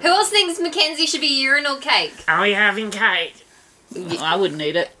 Who else thinks Mackenzie should be urinal cake? Are we having cake? I wouldn't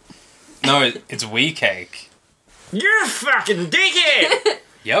eat it. No, it's wee cake. You fucking dickhead!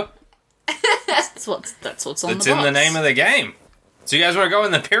 Yep. That's what's on It's the box. in the name of the game. So you guys want to go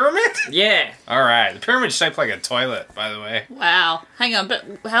in the pyramid? Yeah. Alright. The pyramid's shaped like a toilet, by the way. Wow. Hang on, but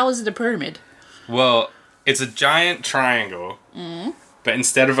how is it a pyramid? Well, it's a giant triangle. But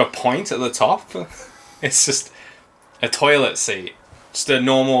instead of a point at the top, it's just a toilet seat. Just a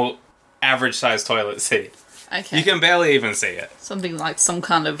normal, average-sized toilet seat. Okay. You can barely even see it. Something like some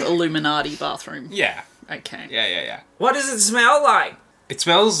kind of Illuminati bathroom. Yeah. Okay. Yeah. What does it smell like? It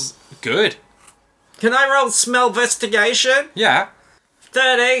smells good. Can I roll smell investigation? Yeah.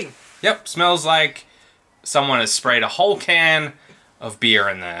 13. Yep, smells like someone has sprayed a whole can of beer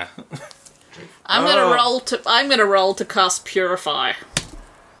in there. I'm gonna roll to cast Purify.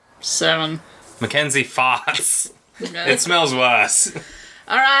 7. Mackenzie farts. Okay. It smells worse.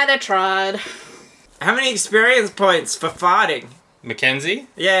 Alright, I tried. How many experience points for farting? Mackenzie?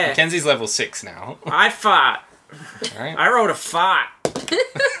 Yeah. Mackenzie's level 6 now. I fart. Alright. I rolled a fart.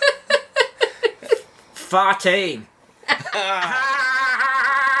 14.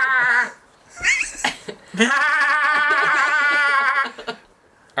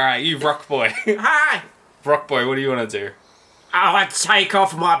 Alright, you rock boy. Hi. Rock boy, what do you want to do? I take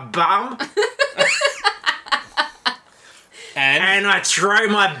off my bum and I throw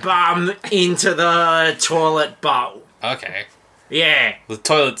my bum into the toilet bowl. Okay. Yeah. The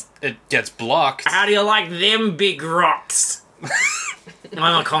toilet, it gets blocked. How do you like them big rocks?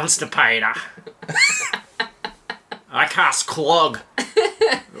 I'm a constipator. I cast clog.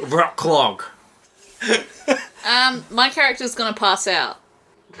 Rock clog. My character's gonna pass out.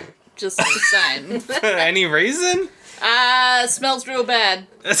 Just saying. For any reason? Smells real bad.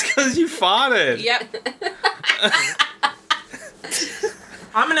 That's because you farted. Yep.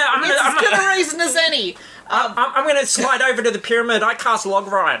 I'm As good a reason as any. I'm gonna slide over to the pyramid. I cast log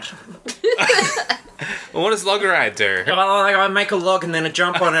ride. Well, what does Loggerite do? I make a log and then I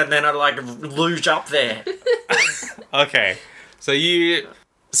jump on it and then I like luge up there. Okay. So you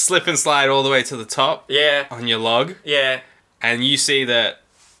slip and slide all the way to the top Yeah, on your log, yeah. and you see that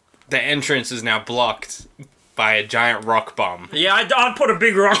the entrance is now blocked by a giant rock bomb. Yeah, I put a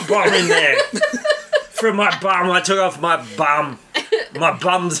big rock bomb in there. From my bum, I took off my bum. My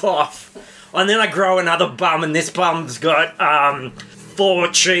bum's off. And then I grow another bum, and this bum's got 4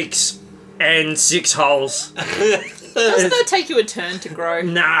 cheeks and 6 holes. Doesn't that take you a turn to grow?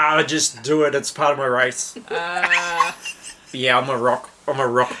 Nah, I just do it. It's part of my race. Yeah, I'm a rock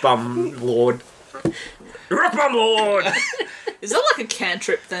bum lord. Rock bum lord! Is that like a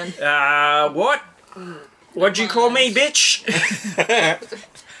cantrip then? What? What'd you call me, bitch?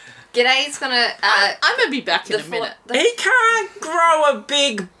 G'day's gonna. I'm gonna be back in a minute. He can't grow a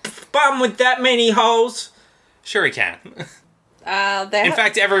big bum with that many holes. Sure he can. There. In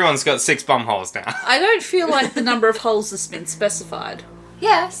fact, everyone's got 6 bum holes now. I don't feel like the number of holes has been specified.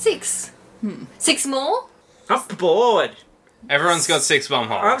 Yeah, 6. 6 more? I'm bored. Everyone's got 6 bum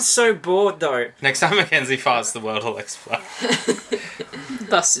holes. I'm so bored, though. Next time Mackenzie farts, the world will explode.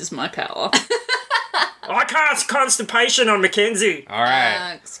 Thus is my power. I cast constipation on Mackenzie.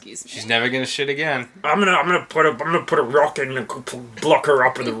 Alright. Excuse me. She's never gonna shit again. I'm gonna put a rock in and block her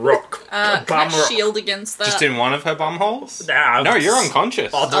up with a rock. A Can I bum rock. shield against that? Just in one of her bum holes? Nah, No, you're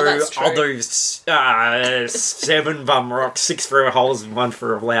unconscious. I'll that's true. do 7 bum rocks, 6 for her holes and 1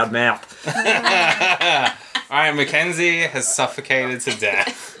 for a loud mouth. Alright, Mackenzie has suffocated to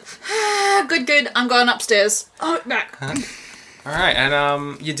death. Good. I'm going upstairs. Oh, back. Alright,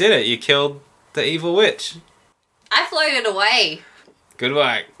 and you did it. You killed the evil witch. I floated away. Good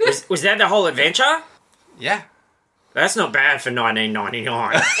work. Was that the whole adventure? Yeah. That's not bad for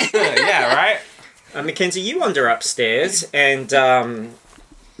 1999. Yeah, right? Mackenzie, you wander upstairs and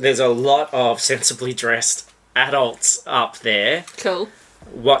there's a lot of sensibly dressed adults up there Cool.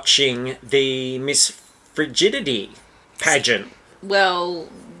 watching the Miss Frigidity pageant. Well,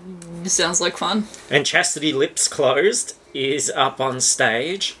 sounds like fun. And Chastity Lips Closed is up on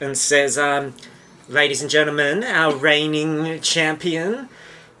stage and says, ladies and gentlemen, our reigning champion,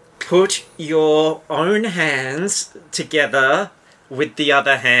 put your own hands together with the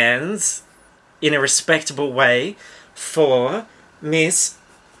other hands in a respectable way for Miss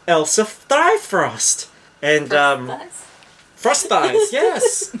Elsa Thryfrost. And, Frost Thighs,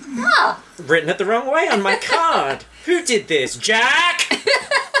 yes. Written it the wrong way on my card. Who did this? Jack?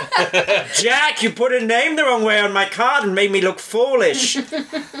 Jack, you put a name the wrong way on my card and made me look foolish.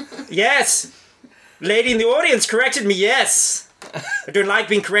 Yes. Lady in the audience corrected me, yes. I don't like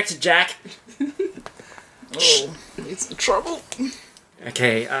being corrected, Jack. Oh, it's the trouble.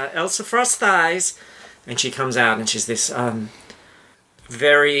 Okay, Elsa Frost Thighs. And she comes out and she's this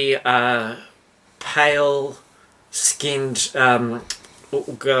very pale-skinned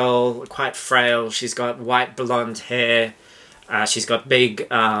girl, quite frail. She's got white blonde hair. She's got big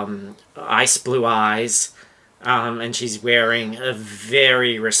ice blue eyes. And she's wearing a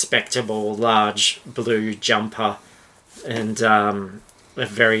very respectable large blue jumper and a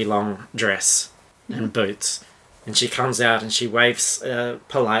very long dress and boots. And she comes out and she waves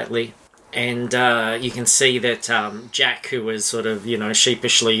politely. And you can see that Jack, who was sort of,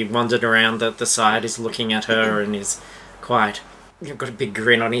 sheepishly wandered around at the side, is looking at her and is quite... got a big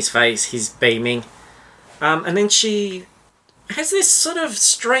grin on his face. He's beaming. And then she has this sort of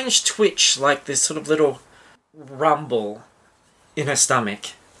strange twitch, like this sort of little rumble in her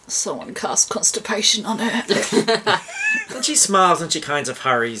stomach. Someone cast constipation on her. And she smiles and she kind of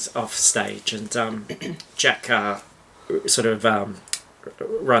hurries off stage. And Jack sort of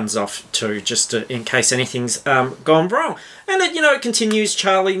runs off too, just in case anything's gone wrong. And it continues.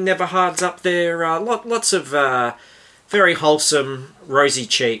 Charlie never hards up there. Lots of very wholesome,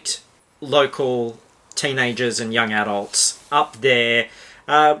 rosy-cheeked, local teenagers and young adults up there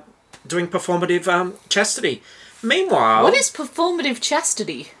doing performative chastity. Meanwhile... What is performative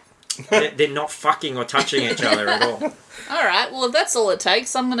chastity? They're not fucking or touching each other at all. Alright, well if that's all it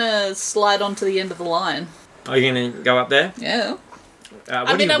takes, I'm gonna slide onto the end of the line. Are you going to go up there? Yeah. What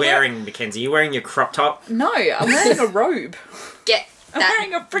are you wearing, Mackenzie? Are you wearing your crop top? No, I'm wearing a robe. Get I'm that.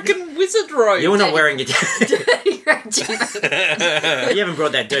 wearing a freaking wizard robe. You're not wearing your... You You haven't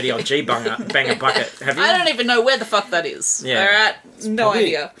brought that dirty old banger bucket, have you? I don't even know where the fuck that is. Yeah. Alright? No Probably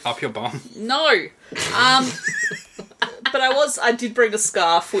idea. Up your bum. No. But I did bring a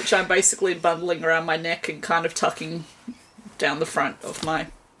scarf, which I'm basically bundling around my neck and kind of tucking down the front of my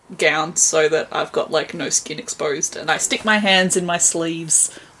gown so that I've got, no skin exposed. And I stick my hands in my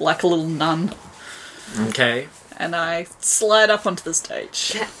sleeves like a little nun. Okay. And I slide up onto the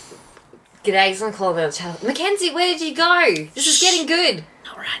stage. G'day, someone call the child. Mackenzie, where did you go? This is getting good.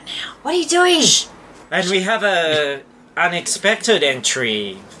 Not right now. What are you doing? And we have a unexpected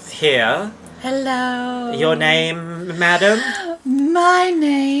entry here. Hello. Your name, madam? My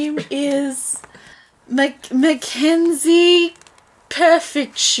name is Mackenzie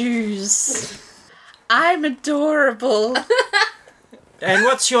Perfect Shoes. I'm adorable. And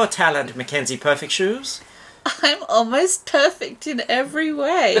what's your talent, Mackenzie Perfect Shoes? I'm almost perfect in every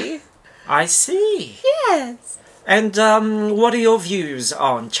way. I see. Yes. And what are your views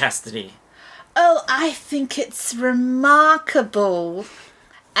on chastity? Oh, I think it's remarkable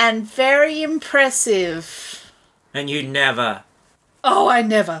and very impressive. And you never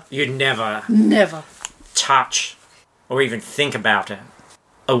Never. touch or even think about it.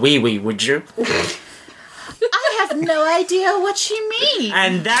 A wee-wee, would you? I have no idea what you mean.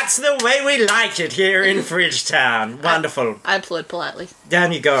 And that's the way we like it here in Fridgetown. Wonderful. I applaud politely.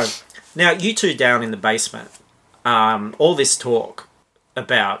 Down you go. Now, you two down in the basement, all this talk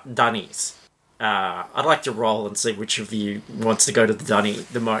about dunnies. I'd like to roll and see which of you wants to go to the dunny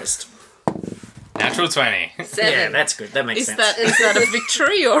the most. Natural 20. 7. Yeah, that's good. That makes Is sense. that a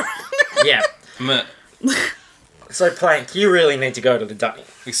victory or... Yeah. So, Plank, you really need to go to the dunny.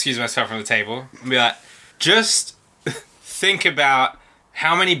 Excuse myself from the table. And be like, just think about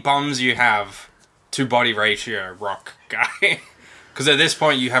how many bums you have to body ratio, rock guy. Because at this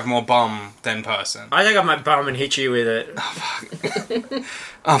point, you have more bum than person. I think I might bum and hit you with it.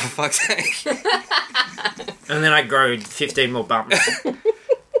 Oh, for fuck's sake. And then I grow 15 more bumps.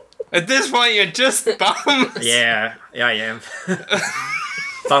 At this point, you're just bums. Yeah, I am.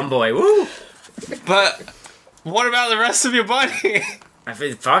 Bum boy, woo! But what about the rest of your body? I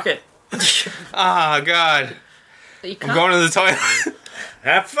feel, fuck it. Oh, God. You I'm can't... going to the toilet.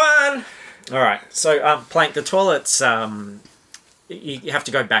 Have fun! Alright, so, Plank, the toilet's, you have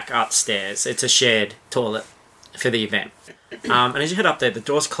to go back upstairs. It's a shared toilet for the event. And as you head up there, the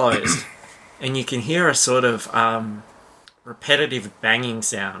door's closed, and you can hear a sort of repetitive banging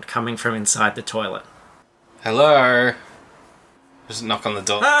sound coming from inside the toilet. Hello? Just knock on the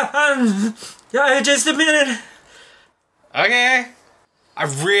door. Yeah, just a minute. Okay. I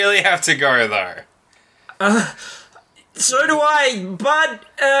really have to go, though. So do I, bud.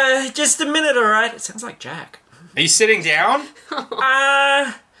 Just a minute, alright? It sounds like Jack. Are you sitting down?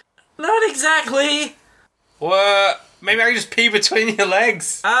 Not exactly. What? Maybe I can just pee between your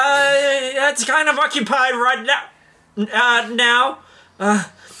legs. That's kind of occupied right now.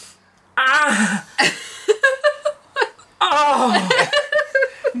 Oh.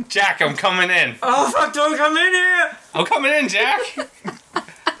 Jack, I'm coming in. Oh, fuck, don't come in here. I'm coming in, Jack.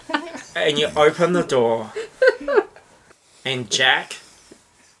 And you open the door, and Jack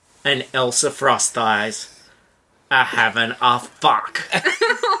and Elsa Frosteyes are having a fuck.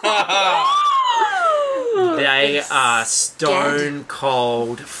 They are stone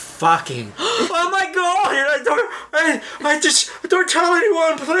cold fucking. Oh my god! Don't tell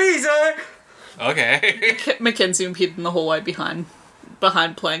anyone, please. Okay. Mackenzie appeared in the hallway behind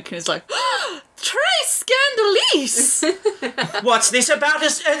Plank and is like, Trey Scandalese! What's this about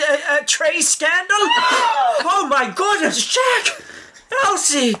a Trey scandal? Oh my goodness, Jack!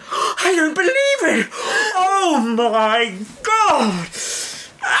 Elsie! I don't believe it! Oh my god!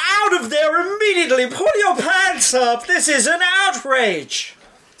 Out of there immediately! Pull your pants up! This is an outrage!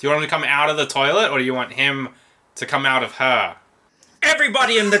 Do you want him to come out of the toilet, or do you want him to come out of her?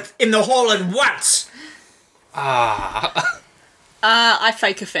 Everybody in the hall at once! I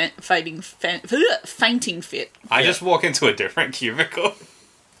fake a fainting fit. I just walk into a different cubicle.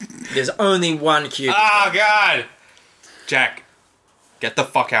 There's only one cubicle. Oh, God! Jack, get the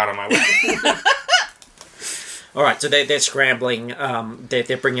fuck out of my way. Alright, so they're scrambling.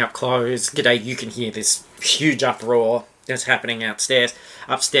 They're bringing up clothes. G'day, you can hear this huge uproar that's happening upstairs.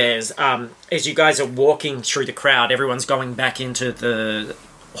 As you guys are walking through the crowd, everyone's going back into the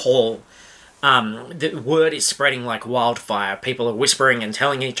hall. The word is spreading like wildfire. People are whispering and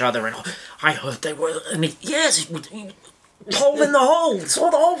telling each other, and I heard they were, yes, hole in the hole, saw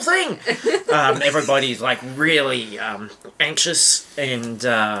the whole thing. Everybody's like really anxious, and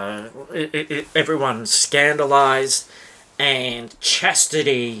everyone's scandalized, and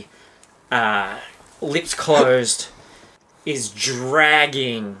Chastity, lips closed, is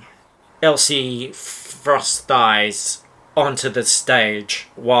dragging Elsie Frosteyes onto the stage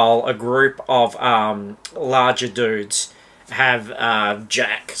while a group of larger dudes have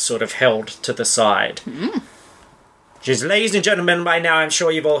Jack sort of held to the side. Just, ladies and gentlemen, by now I'm sure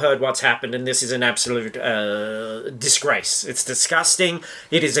you've all heard what's happened, and this is an absolute disgrace. It's disgusting.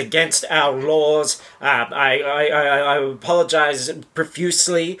 It is against our laws. I apologize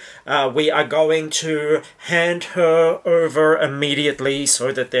profusely. We are going to hand her over immediately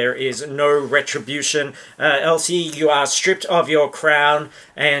so that there is no retribution. Elsie, you are stripped of your crown,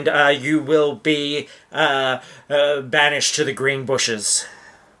 and you will be banished to the green bushes.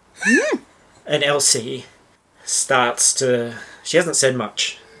 And Elsie starts to... She hasn't said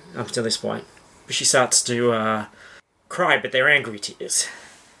much up to this point, but she starts to cry, but they're angry tears.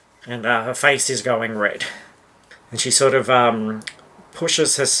 And her face is going red. And she sort of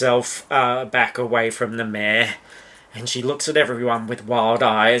pushes herself back away from the mayor, and she looks at everyone with wild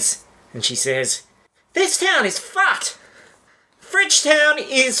eyes, and she says, "This town is fucked! Fridgetown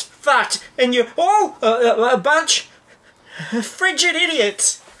is fucked, and you're all a bunch of frigid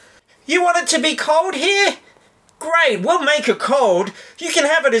idiots! You want it to be cold here? Great, we'll make it cold. You can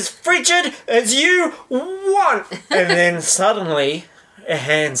have it as frigid as you want." And then suddenly, her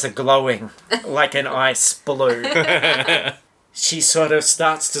hands are glowing like an ice balloon. She sort of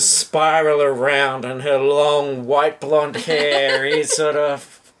starts to spiral around, and her long white blonde hair is sort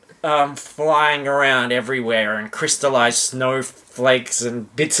of flying around everywhere, and crystallized snowflakes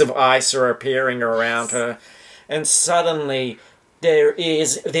and bits of ice are appearing around her. And suddenly, there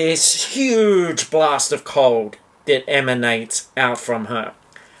is this huge blast of cold that emanates out from her.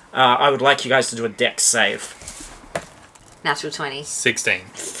 I would like you guys to do a dex save. Natural 20. 16.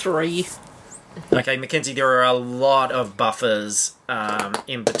 3. Okay, Mackenzie, there are a lot of buffers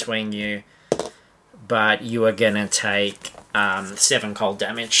in between you, but you are going to take 7 cold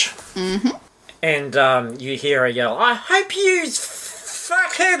damage. Mm-hmm. And you hear a yell, "I hope you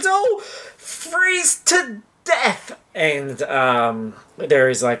fuckheads all freeze to death!" And there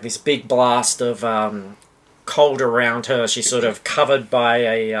is like this big blast of cold around her. She's sort of covered by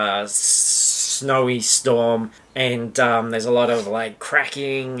a snowy storm, and there's a lot of like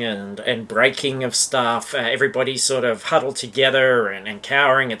cracking and breaking of stuff. Everybody's sort of huddled together and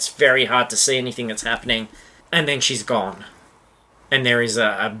cowering. It's very hard to see anything that's happening. And then she's gone. And there is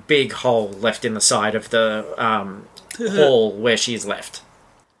a big hole left in the side of the hall where she's left.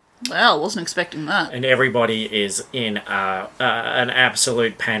 Well, wasn't expecting that. And everybody is in an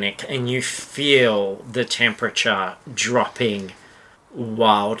absolute panic, and you feel the temperature dropping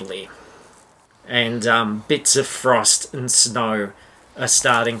wildly. And bits of frost and snow are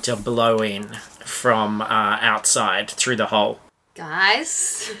starting to blow in from outside through the hole.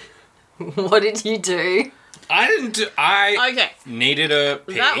 Guys, what did you do? I didn't do... Okay, needed a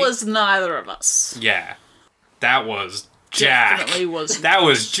pee. that was neither of us. Yeah. That was Jack. Definitely was. That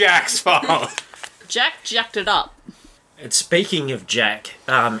was Jack's fault. Jack jacked it up. And speaking of Jack,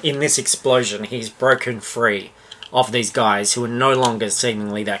 in this explosion, he's broken free of these guys who are no longer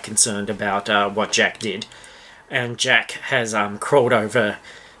seemingly that concerned about what Jack did. And Jack has crawled over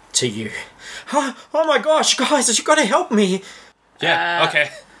to you. Oh my gosh, guys, you gotta help me! Yeah,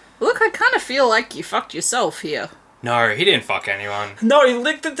 okay. Look, I kind of feel like you fucked yourself here. No, he didn't fuck anyone. No,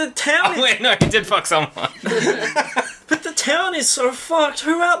 look, the town Oh, wait, no, he did fuck someone. But the town is so fucked.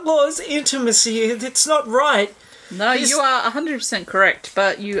 Who outlaws intimacy? It's not right. No, you are 100% correct,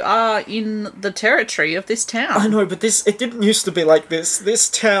 but you are in the territory of this town. I know, but it didn't used to be like this. This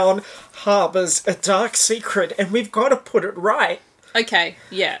town harbours a dark secret, and we've got to put it right. Okay,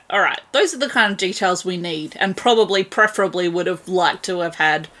 yeah, alright. Those are the kind of details we need, and preferably would have liked to have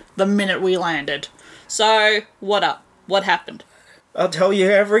had the minute we landed. So, what up? What happened? I'll tell you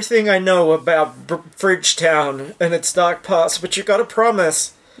everything I know about Bridgetown and its dark past, but you gotta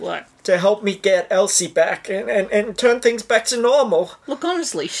promise What? to help me get Elsie back and turn things back to normal. Look,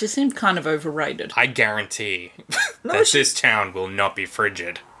 honestly, she seemed kind of overrated. I guarantee that this town will not be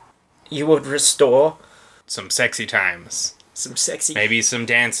frigid. You would restore Some sexy times. some sexy Maybe some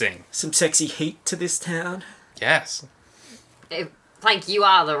dancing. heat to this town. Yes. Plank, you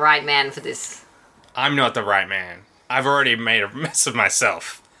are the right man for this. I'm not the right man. I've already made a mess of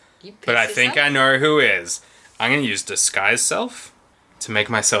myself. You pissed But I think I yourself? know who is. I'm going to use disguise self to make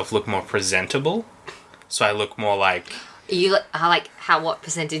myself look more presentable. So I look more like... You like what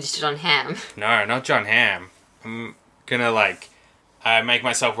percentage John Ham? No, not John Hamm. I'm going to make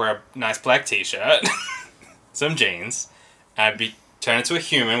myself wear a nice black t-shirt, some jeans, and turn into a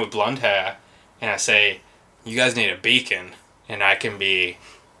human with blonde hair, and I say, you guys need a beacon, and I can be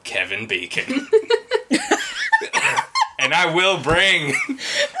Kevin Beacon. And I will bring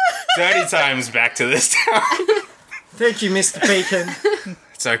Dirty Times back to this town. Thank you, Mr. Beacon.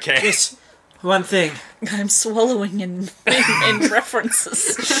 It's okay. Just one thing. I'm swallowing in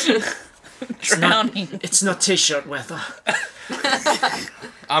references. Drowning. It's not t-shirt weather.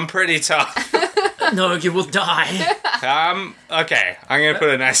 I'm pretty tough. No, you will die. Okay. I'm going to put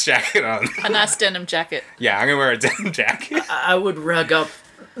a nice jacket on. A nice denim jacket. Yeah, I'm going to wear a denim jacket. I would rug up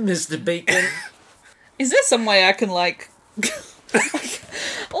Mr. Beacon. Is there some way I can, like...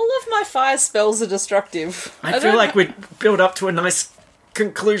 all of my fire spells are destructive. I feel like we'd build up to a nice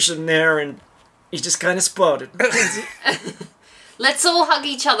conclusion there, and you just kind of spotted. Let's all hug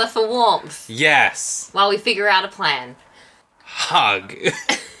each other for warmth Yes. while we figure out a plan. Hug.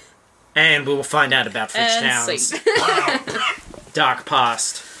 And we will find out about And Fridgetown's dark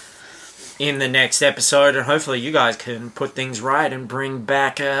past in the next episode, and hopefully you guys can put things right and bring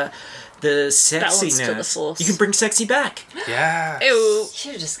back the sexiness. Balance to the force. You can bring sexy back. Yeah. Ew. You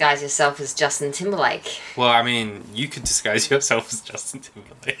should have disguised yourself as Justin Timberlake. Well, I mean, you could disguise yourself as Justin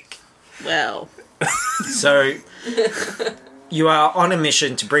Timberlake. Well, So you are on a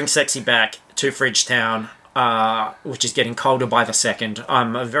mission to bring sexy back to Fridgetown, which is getting colder by the second.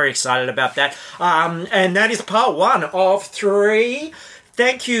 I'm very excited about that. And that is part 1 of 3.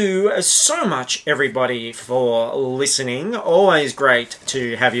 Thank you so much, everybody, for listening. Always great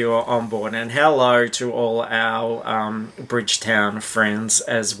to have you on board. And hello to all our Bridgetown friends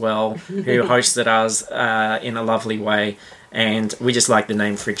as well, who hosted us in a lovely way. And we just like the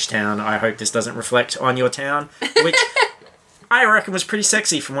name Fridgetown. I hope this doesn't reflect on your town, which I reckon was pretty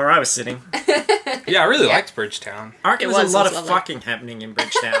sexy from where I was sitting. Yeah, I really liked Bridgetown. I reckon It there's was a lot of lovely. fucking happening in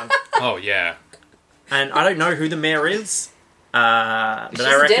Bridgetown. Oh, yeah. And I don't know who the mayor is. But She's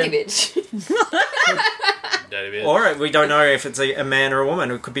I a reckon... dirty bitch. Daddy bitch. Or we don't know if it's a man or a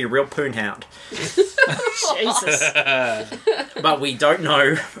woman. It could be a real poon hound. Jesus. But we don't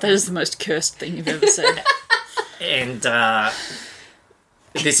know. That is the most cursed thing you've ever said. And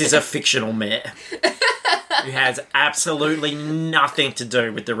this is a fictional mayor. who has absolutely nothing to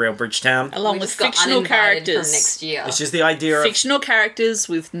do with the real Bridgetown. Along We with just got fictional uninvited characters. from next year. It's just the idea of Fictional characters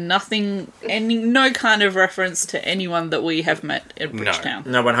with no kind of reference to anyone that we have met in No. Bridgetown.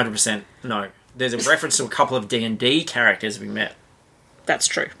 no 100% no. There's a reference to a couple of D&D characters we met. That's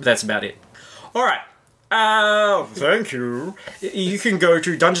true. But that's about it. All right. Thank you. You can go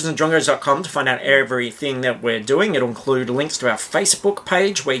to dungeonsanddrongos.com to find out everything that we're doing. It'll include links to our Facebook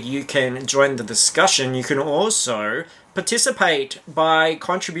page where you can join the discussion. You can also participate by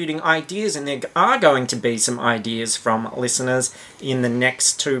contributing ideas, and there are going to be some ideas from listeners in the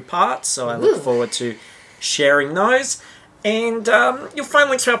next 2 parts, so I look forward to sharing those. And you'll find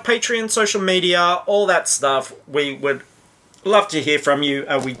links to our Patreon, social media, all that stuff. We would love to hear from you.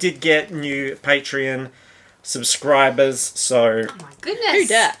 We did get new Patreon subscribers, so Oh my goodness. Who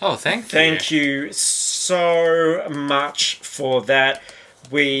dat? Oh, thank you. thank you so much for that.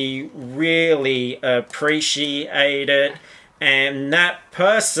 We really appreciate it. And that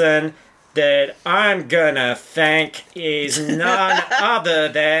person that I'm gonna thank is none other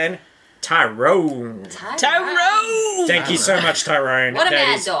than Tyrone. Tyrone! Thank you so much, Tyrone. What a That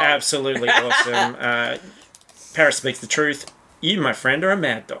mad is dog. absolutely awesome. Paris speaks the truth. You, my friend, are a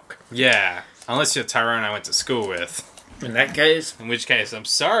mad dog. Yeah. Unless you're Tyrone I went to school with. In that case, In which case, I'm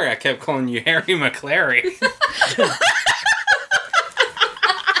sorry I kept calling you Harry McClary.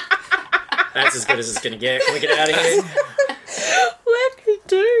 that's as good as it's gonna get. Can we get out of here?